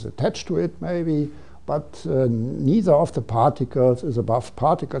particle is attached to it maybe but neither of the particles is above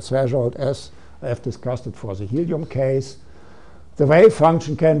particle threshold, as I have discussed it for the helium case. The wave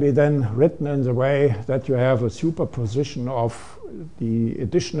function can be then written in the way that you have a superposition of the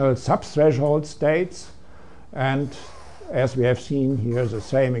additional subthreshold states, and as we have seen here, the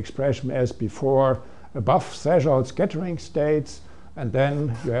same expression as before, above threshold scattering states, and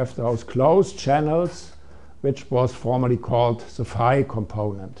then you have those closed channels, which was formerly called the phi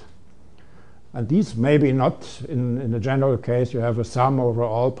component. And these maybe not, in the general case, you have a sum over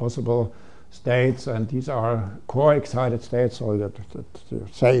all possible states, and these are core excited states, so that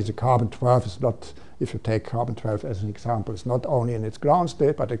say the carbon-12 is not, if you take carbon-12 as an example, it's not only in its ground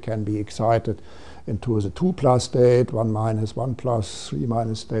state, but it can be excited into the 2+ state, 1-, 1+,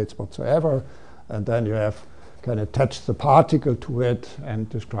 3- states whatsoever, and then you can attach the particle to it and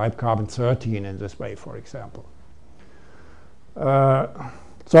describe carbon-13 in this way, for example.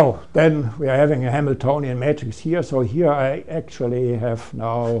 So then we are having a Hamiltonian matrix here. So here I actually have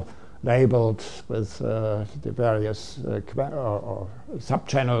now labeled with the various or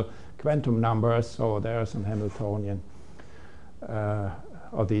subchannel quantum numbers. So there are some Hamiltonian,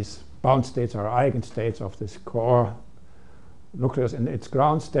 or these bound states are eigenstates of this core nucleus in its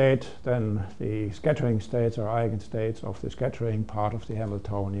ground state. Then the scattering states are eigenstates of the scattering part of the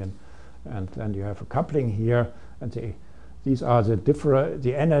Hamiltonian. And then you have a coupling here. And these are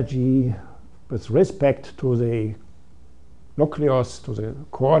the energy with respect to the nucleus, to the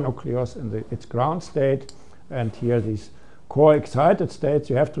core nucleus in its ground state. And here these core excited states,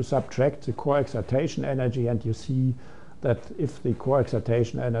 you have to subtract the core excitation energy, and you see that if the core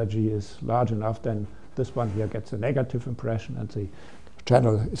excitation energy is large enough, then this one here gets a negative impression and the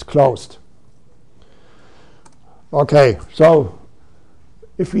channel is closed. Okay, so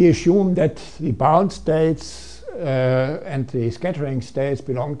if we assume that the bound states and the scattering states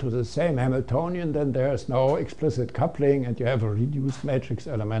belong to the same Hamiltonian, then there is no explicit coupling, and you have a reduced matrix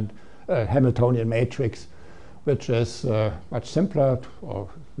element, Hamiltonian matrix, which is much simpler, or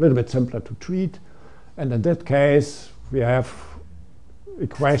a little bit simpler to treat. And in that case, we have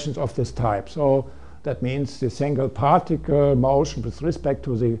equations of this type. So that means the single particle motion with respect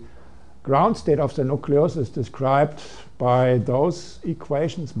to the ground state of the nucleus is described by those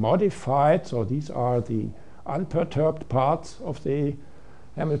equations modified. So these are the unperturbed parts of the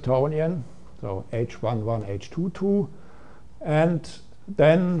Hamiltonian, so H11, H22, and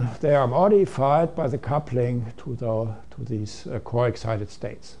then they are modified by the coupling to these core excited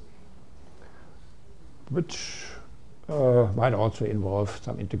states, which might also involve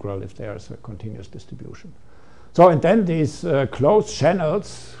some integral if there is a continuous distribution. So, and then these closed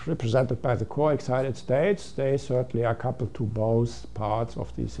channels represented by the core excited states, they certainly are coupled to both parts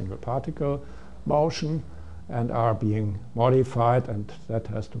of the single particle motion and are being modified, and that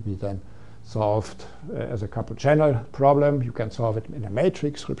has to be then solved as a coupled channel problem. You can solve it in a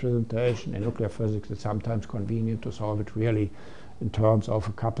matrix representation. In nuclear physics, it's sometimes convenient to solve it really in terms of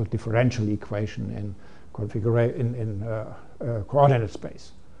a coupled differential equation in coordinate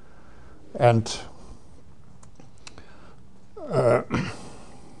space. And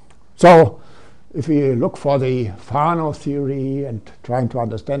so if we look for the Fano theory and trying to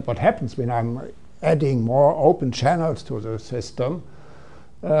understand what happens when I'm adding more open channels to the system,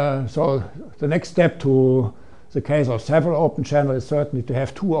 so the next step to the case of several open channels is certainly to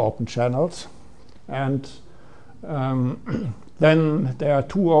have two open channels. And then there are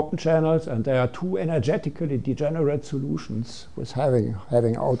two open channels, and there are two energetically degenerate solutions with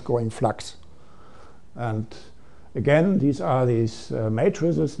having outgoing flux. And again, these are these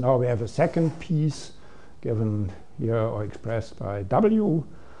matrices. Now we have a second piece given here or expressed by W.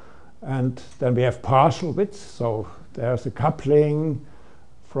 And then we have partial widths. So there's a coupling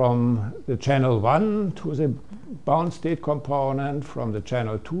from the channel 1 to the bound state component, from the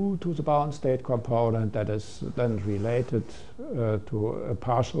channel 2 to the bound state component, that is then related to a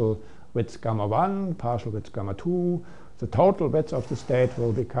partial width gamma 1, partial width gamma 2. The total width of the state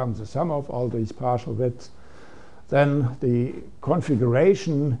will become the sum of all these partial widths. Then the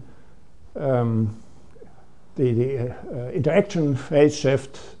configuration, the interaction phase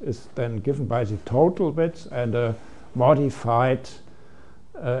shift is then given by the total width and a modified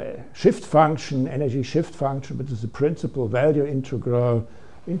shift function, energy shift function, which is the principal value integral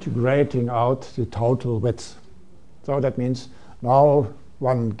integrating out the total width. So that means now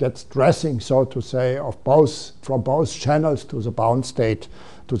one gets dressing, so to say, of both, from both channels to the bound state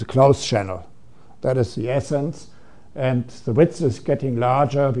to the closed channel. That is the essence. And the width is getting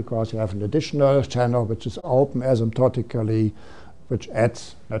larger because you have an additional channel which is open asymptotically, which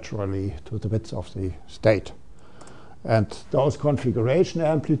adds naturally to the width of the state. And those configuration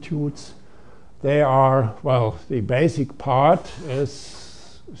amplitudes, they are, well, the basic part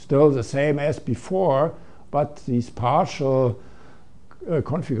is still the same as before, but these partial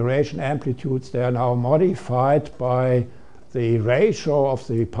configuration amplitudes, they are now modified by the ratio of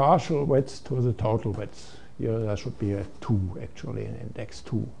the partial width to the total width. Here there should be a 2 actually, an index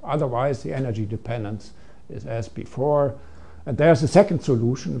 2. Otherwise the energy dependence is as before. And there's a second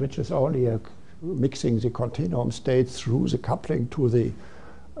solution, which is only mixing the continuum states through the coupling to the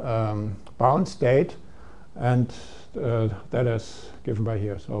bound state, and that is given by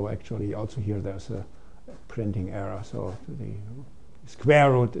here. So actually also here there's a printing error. So the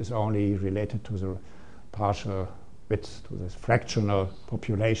square root is only related to the partial width, to this fractional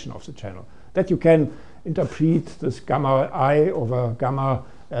population of the channel. That you can interpret this gamma I over gamma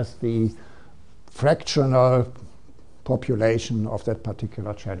as the fractional population of that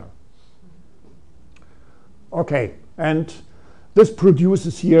particular channel. Okay, and this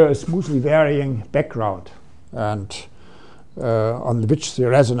produces here a smoothly varying background, and on which the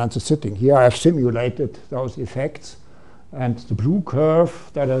resonance is sitting. Here I have simulated those effects, and the blue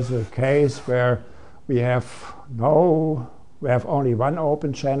curve, that is a case where we have only one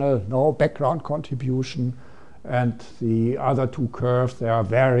open channel, no background contribution, and the other two curves, there are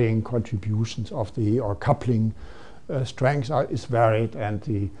varying contributions of or coupling strength is varied,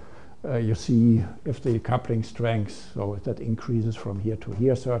 and you see if the coupling strength, so that increases from here to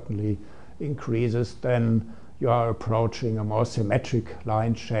here, certainly increases, then you are approaching a more symmetric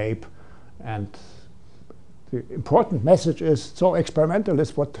line shape. And the important message is, so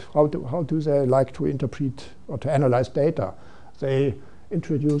experimentalists, how do they like to interpret or to analyze data? They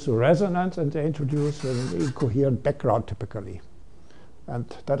introduce a resonance and they introduce an incoherent background typically. And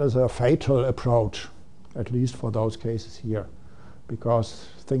that is a fatal approach, at least for those cases here, because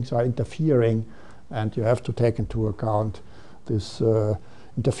things are interfering and you have to take into account this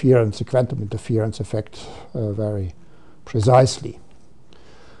interference, the quantum interference effect very precisely.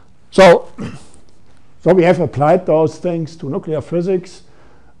 So we have applied those things to nuclear physics.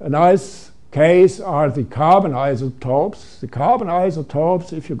 A nice case are the carbon isotopes. The carbon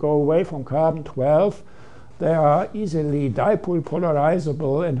isotopes, if you go away from carbon-12, they are easily dipole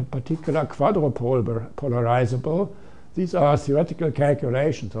polarizable and in particular quadrupole polarizable. These are theoretical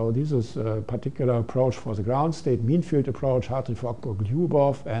calculations. So this is a particular approach for the ground state, mean field approach,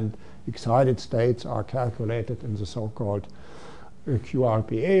 Hartree-Fock-Lyubov, and excited states are calculated in the so-called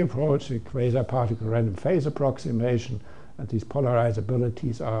QRPA approach, the quasi-particle random phase approximation. And these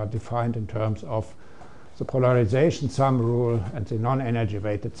polarizabilities are defined in terms of the polarization sum rule and the non-energy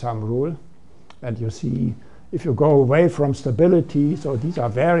weighted sum rule. And you see, if you go away from stability, so these are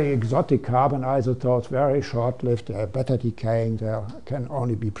very exotic carbon isotopes, very short-lived, they are beta decaying, they can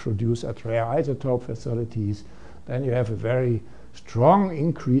only be produced at rare isotope facilities, then you have a very strong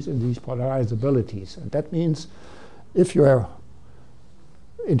increase in these polarizabilities. And that means if you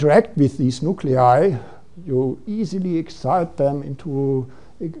interact with these nuclei, you easily excite them into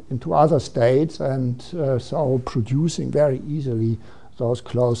other states, and so producing very easily those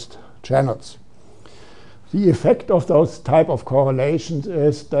closed channels. The effect of those type of correlations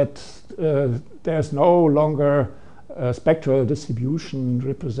is that there's no longer a spectral distribution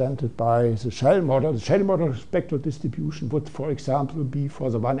represented by the shell model. The shell model spectral distribution would, for example, be for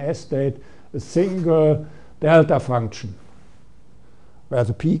the 1s state a single delta function, where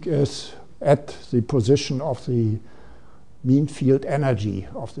the peak is at the position of the mean field energy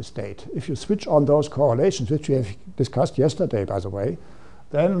of the state. If you switch on those correlations, which we have discussed yesterday, by the way,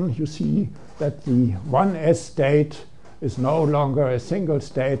 then you see that the 1s state is no longer a single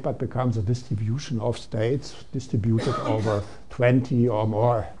state, but becomes a distribution of states distributed over 20 or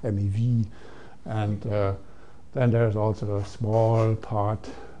more MeV. And then there's also a small part,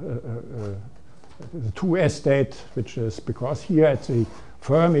 the 2s state, which is because here at the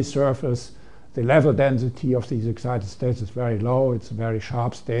Fermi surface, the level density of these excited states is very low. It's a very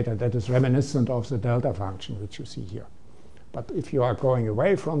sharp state, and that is reminiscent of the delta function, which you see here. But if you are going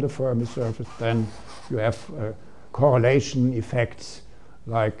away from the Fermi surface, then you have correlation effects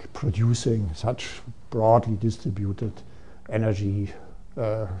like producing such broadly distributed energy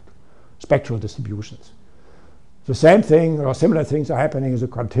spectral distributions. The same thing or similar things are happening in the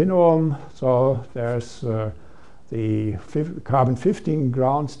continuum. So there's the carbon-15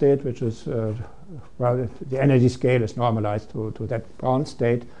 ground state, which is, well, the energy scale is normalized to that ground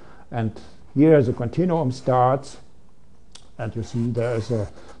state. And here the continuum starts. And you see there is a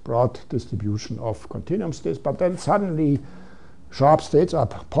broad distribution of continuum states, but then suddenly sharp states are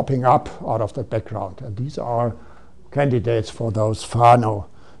popping up out of the background. And these are candidates for those Fano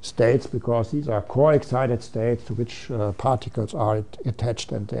states, because these are core excited states to which particles are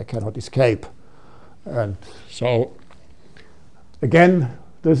attached and they cannot escape. And so, again,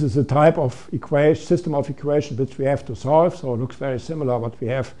 this is a type of system of equation which we have to solve. So it looks very similar to what we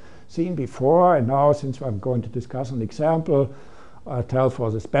have seen before. And now, since I'm going to discuss an example, I tell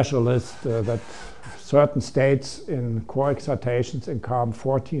for the specialist that certain states in core excitations in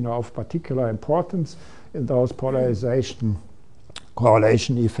carbon-14 are of particular importance in those polarization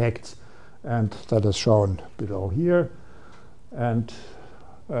correlation effects, and that is shown below here. And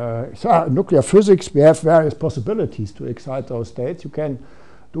so nuclear physics, we have various possibilities to excite those states. You can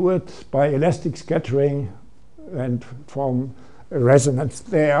do it by elastic scattering and form a resonance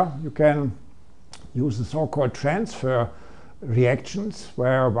there. You can use the so-called transfer reactions,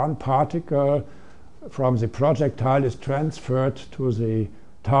 where one particle from the projectile is transferred to the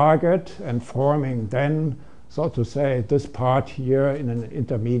target and forming then, so to say, this part here in an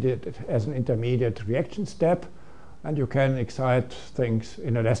intermediate, as an intermediate reaction step, and you can excite things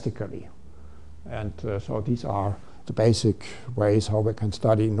inelastically. And so these are the basic ways how we can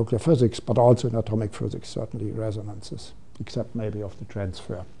study nuclear physics, but also in atomic physics, certainly resonances, except maybe of the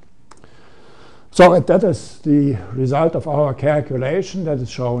transfer. So that is the result of our calculation that is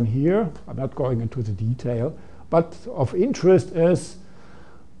shown here. I'm not going into the detail, but of interest is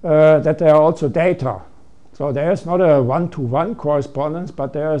that there are also data. So there is not a one-to-one correspondence,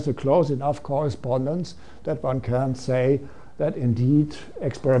 but there is a close enough correspondence that one can say that indeed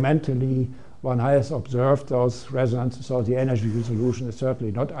experimentally one has observed those resonances. So the energy resolution is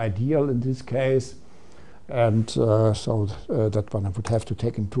certainly not ideal in this case, and that one would have to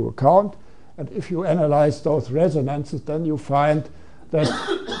take into account. And if you analyze those resonances, then you find that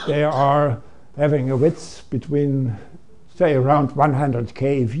they are having a width between, say, around 100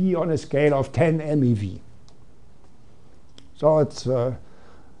 keV on a scale of 10 MeV. So it's,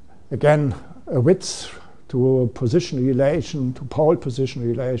 again, a width to position relation, to pole position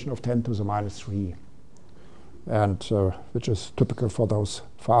relation of 10 to the minus 3, and which is typical for those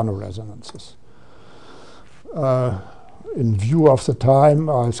Fano-Resonances. In view of the time,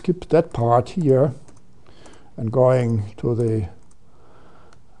 I'll skip that part here and going to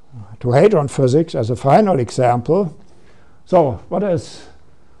hadron physics as a final example. So what is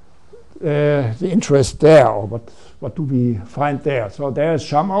the interest there, or what do we find there? So there's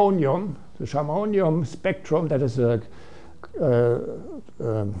shamonium, the shamonium spectrum, that is a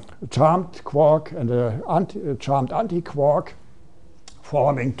charmed quark and a charmed antiquark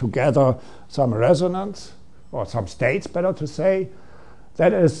forming together some resonance, or some states, better to say.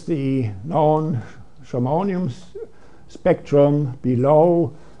 That is the known shamonium spectrum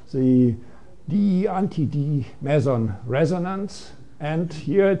below the d anti-d meson resonance. And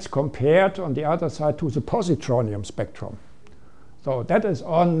here it's compared on the other side to the positronium spectrum. So that is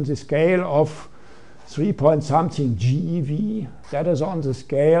on the scale of 3 point something GeV. That is on the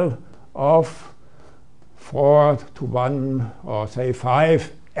scale of 4 to 1 or say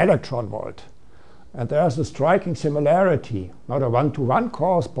 5 electron volt. And there's a striking similarity, not a one-to-one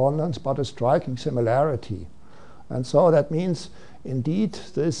correspondence, but a striking similarity. And so that means, indeed,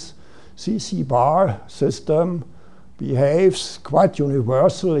 this CC bar system behaves quite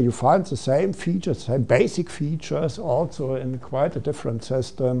universally. You find the same features, same basic features also in quite a different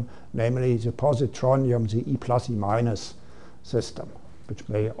system, namely the positronium, the E plus E minus system, which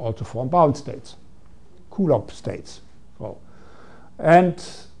may also form bound states, Coulomb states. So, and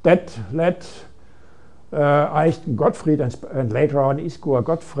that led Eichten Gottfried and later on Iskua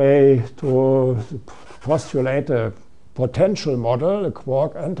Godfrey to postulate a potential model, a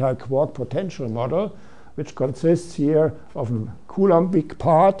quark anti-quark potential model, which consists here of a Coulombic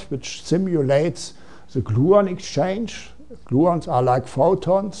part which simulates the gluon exchange. Gluons are like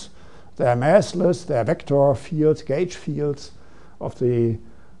photons. They are massless, they are vector fields, gauge fields of the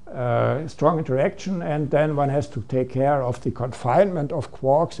strong interaction, and then one has to take care of the confinement of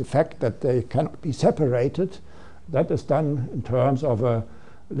quarks, the fact that they cannot be separated. That is done in terms of a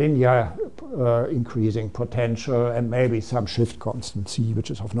linear increasing potential and maybe some shift constant C, which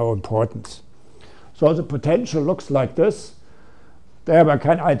is of no importance. So the potential looks like this. There one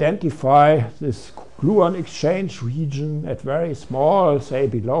can identify this gluon exchange region at very small, say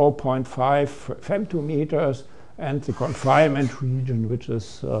below 0.5 femtometers, and the confinement region, which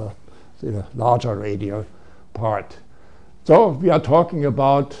is the larger radial part. So we are talking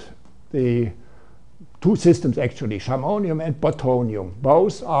about the two systems actually, shamonium and botonium.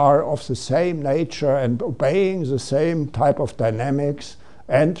 Both are of the same nature and obeying the same type of dynamics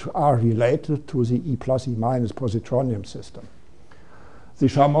and are related to the E plus E minus positronium system. The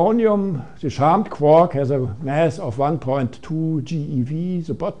shamonium, the charmed quark, has a mass of 1.2 GeV,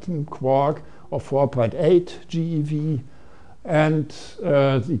 the bottom quark of 4.8 GeV, And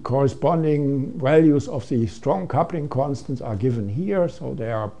the corresponding values of the strong coupling constants are given here, so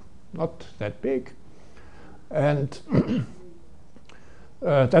they are not that big. And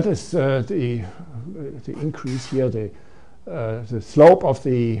that is the increase here, the slope of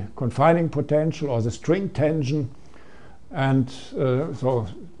the confining potential or the string tension. And so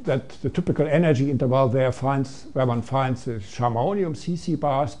that the typical energy interval there where one finds the charmonium CC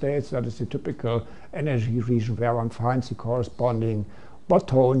bar states, that is the typical energy region where one finds the corresponding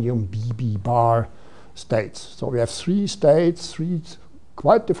bottonium BB bar states. So we have three states, three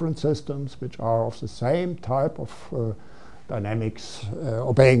quite different systems which are of the same type of dynamics,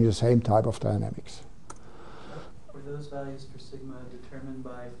 obeying the same type of dynamics. Were those values for sigma determined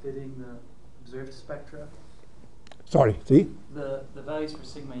by fitting the observed spectra? Sorry, see? The values for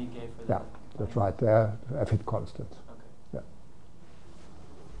sigma you gave for Yeah, that's right. They're fit constants. Okay. Yeah.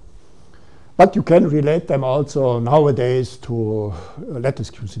 But you can relate them also nowadays to lattice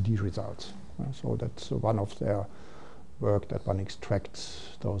QCD results. So that's one of their work, that one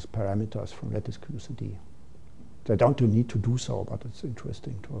extracts those parameters from lattice QCD. They don't need to do so, but it's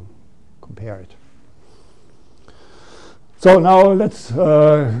interesting to compare it. So now let's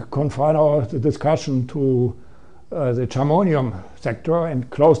confine the discussion to the charmonium sector and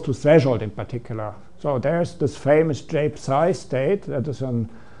close to threshold in particular. So there's this famous J psi state, that is the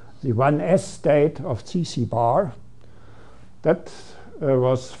 1s state of CC bar. That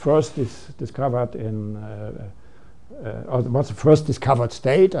was first discovered or was the first discovered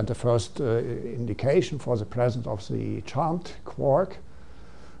state and the first indication for the presence of the charmed quark.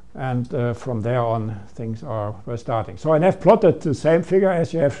 And from there on, things were starting. So I have plotted the same figure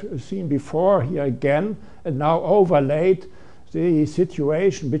as you have seen before here again, and now overlaid the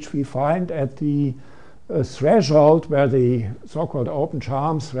situation which we find at the threshold where the so-called open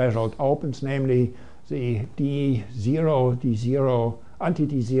charms threshold opens, namely the D0,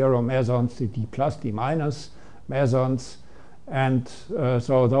 anti-D0 mesons, the D plus, D minus mesons. And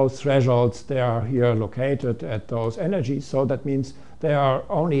so those thresholds, they are here located at those energies. So that means they are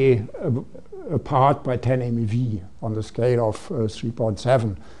only apart by 10 MeV on the scale of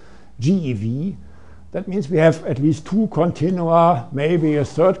 3.7 GeV. That means we have at least two continua, maybe a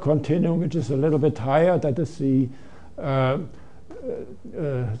third continuum, which is a little bit higher. That is the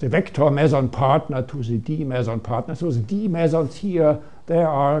vector meson partner to the D meson partner. So the D mesons here, they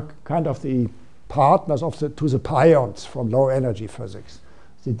are kind of the partners to the pions from low energy physics.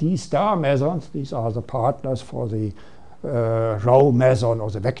 The D star mesons, these are the partners for the rho meson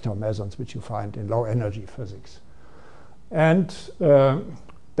or the vector mesons, which you find in low energy physics. And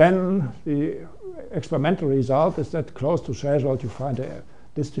then the experimental result is that close to threshold you find a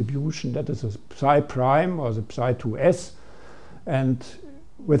distribution that is a psi prime or the psi 2s. And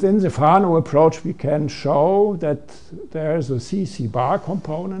within the Fano approach, we can show that there is a CC bar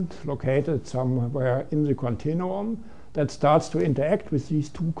component located somewhere in the continuum that starts to interact with these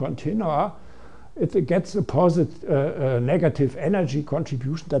two continua. It gets a positive, negative energy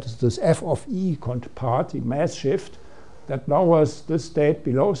contribution, that is this F of E part, the mass shift, that lowers this state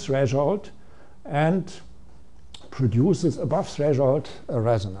below threshold and produces above threshold a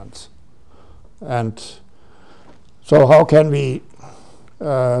resonance. And so how can we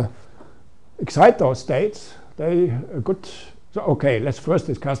excite those states? So okay, let's first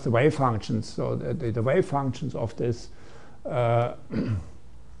discuss the wave functions. So the wave functions of this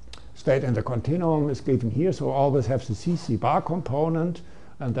state in the continuum is given here. So always have the CC bar component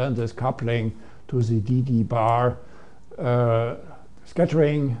and then this coupling to the DD bar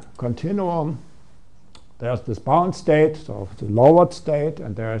scattering continuum. There's this bound state, so the lowered state,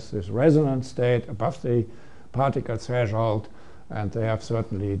 and there's this resonance state above the particle threshold, and they have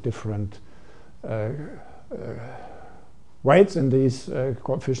certainly different weights in these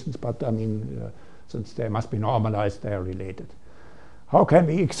coefficients, but I mean, since they must be normalized, they are related. How can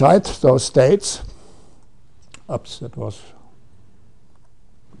we excite those states? Oops, that was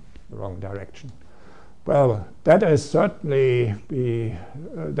the wrong direction. Well, that is certainly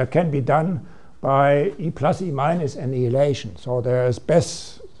that can be done by E plus E minus annihilation. So there's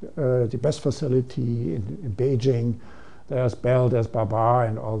the best facility in Beijing. There's Bell, there's Barbar,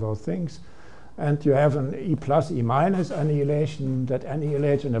 and all those things. And you have an E plus E minus annihilation that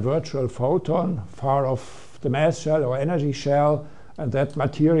annihilates in a virtual photon far off the mass shell or energy shell, and that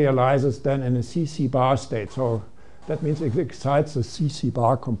materializes then in a CC bar state. So that means it excites the CC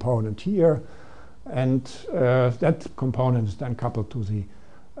bar component here, and that component is then coupled to the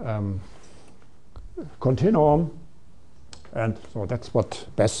continuum, and so that's what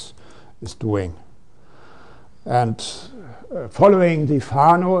BESS is doing. And following the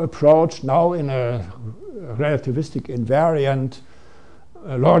Fano approach, now in a relativistic invariant,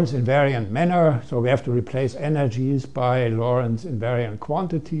 Lorentz invariant manner, so we have to replace energies by Lorentz invariant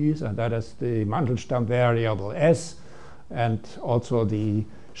quantities, and that is the Mandelstam variable S, and also the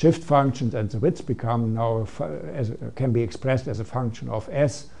shift functions and the widths become now can be expressed as a function of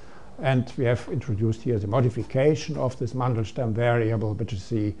S. And we have introduced here the modification of this Mandelstam variable, which is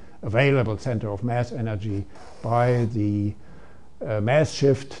the available center of mass energy by the mass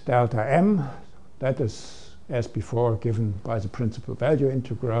shift delta M. That is, as before, given by the principal value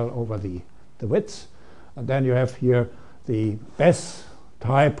integral over the widths. And then you have here the Bess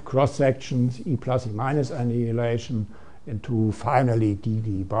type cross sections, E plus E minus annihilation into finally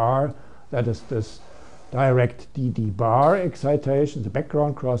dd bar. That is this direct dd bar excitation, the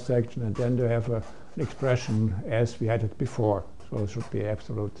background cross section, and then you have an expression as we had it before. So it should be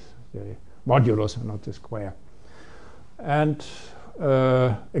absolute modulus and not the square. And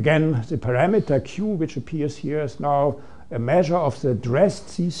again, the parameter q, which appears here, is now a measure of the dressed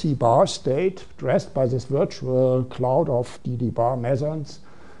CC bar state, dressed by this virtual cloud of dd bar mesons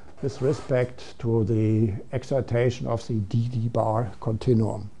with respect to the excitation of the dd bar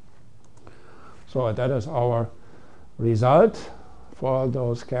continuum. So that is our result for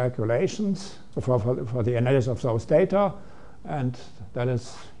those calculations, for the analysis of those data. And that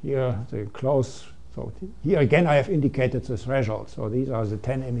is here the close. So here again, I have indicated the threshold. So these are the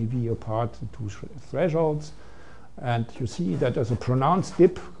 10 MeV apart, the two thresholds. And you see that there's a pronounced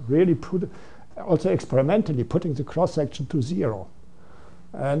dip, really also experimentally putting the cross-section to 0.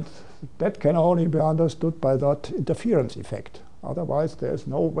 And that can only be understood by that interference effect. Otherwise, there's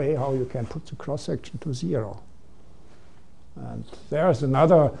no way how you can put the cross-section to 0. And there's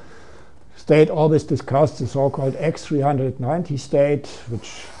another state always discussed, the so-called X390 state,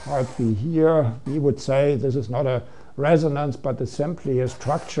 which might be here. We would say this is not a resonance, but it's simply a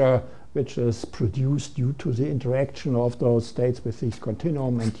structure which is produced due to the interaction of those states with this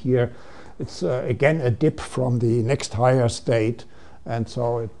continuum. And here it's again a dip from the next higher state. And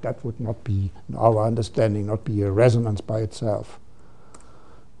so that would not be, in our understanding, not be a resonance by itself.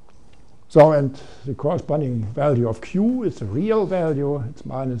 So, and the corresponding value of Q is the real value. It's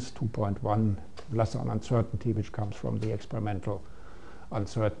minus 2.1 plus an uncertainty, which comes from the experimental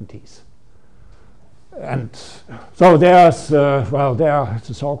uncertainties. And so there's, well, there are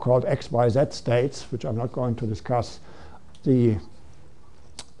the so-called XYZ states, which I'm not going to discuss. This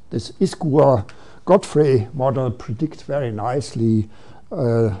Isgur-Godfrey model predicts very nicely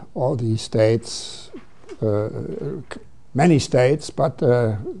all these states, many states, but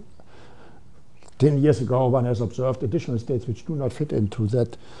 10 years ago, one has observed additional states which do not fit into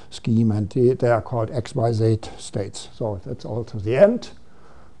that scheme, and they are called XYZ states. So that's all to the end.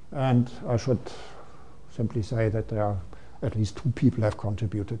 And I should simply say that there are at least 2 people have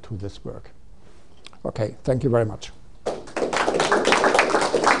contributed to this work. OK, thank you very much. So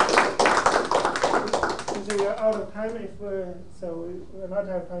we are out of time. So we will not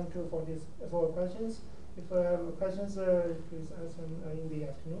have time for questions. If you have questions, please ask them in the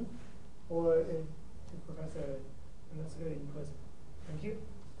afternoon, or to Professor in person. Thank you.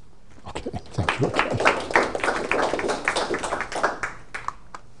 OK, thank you.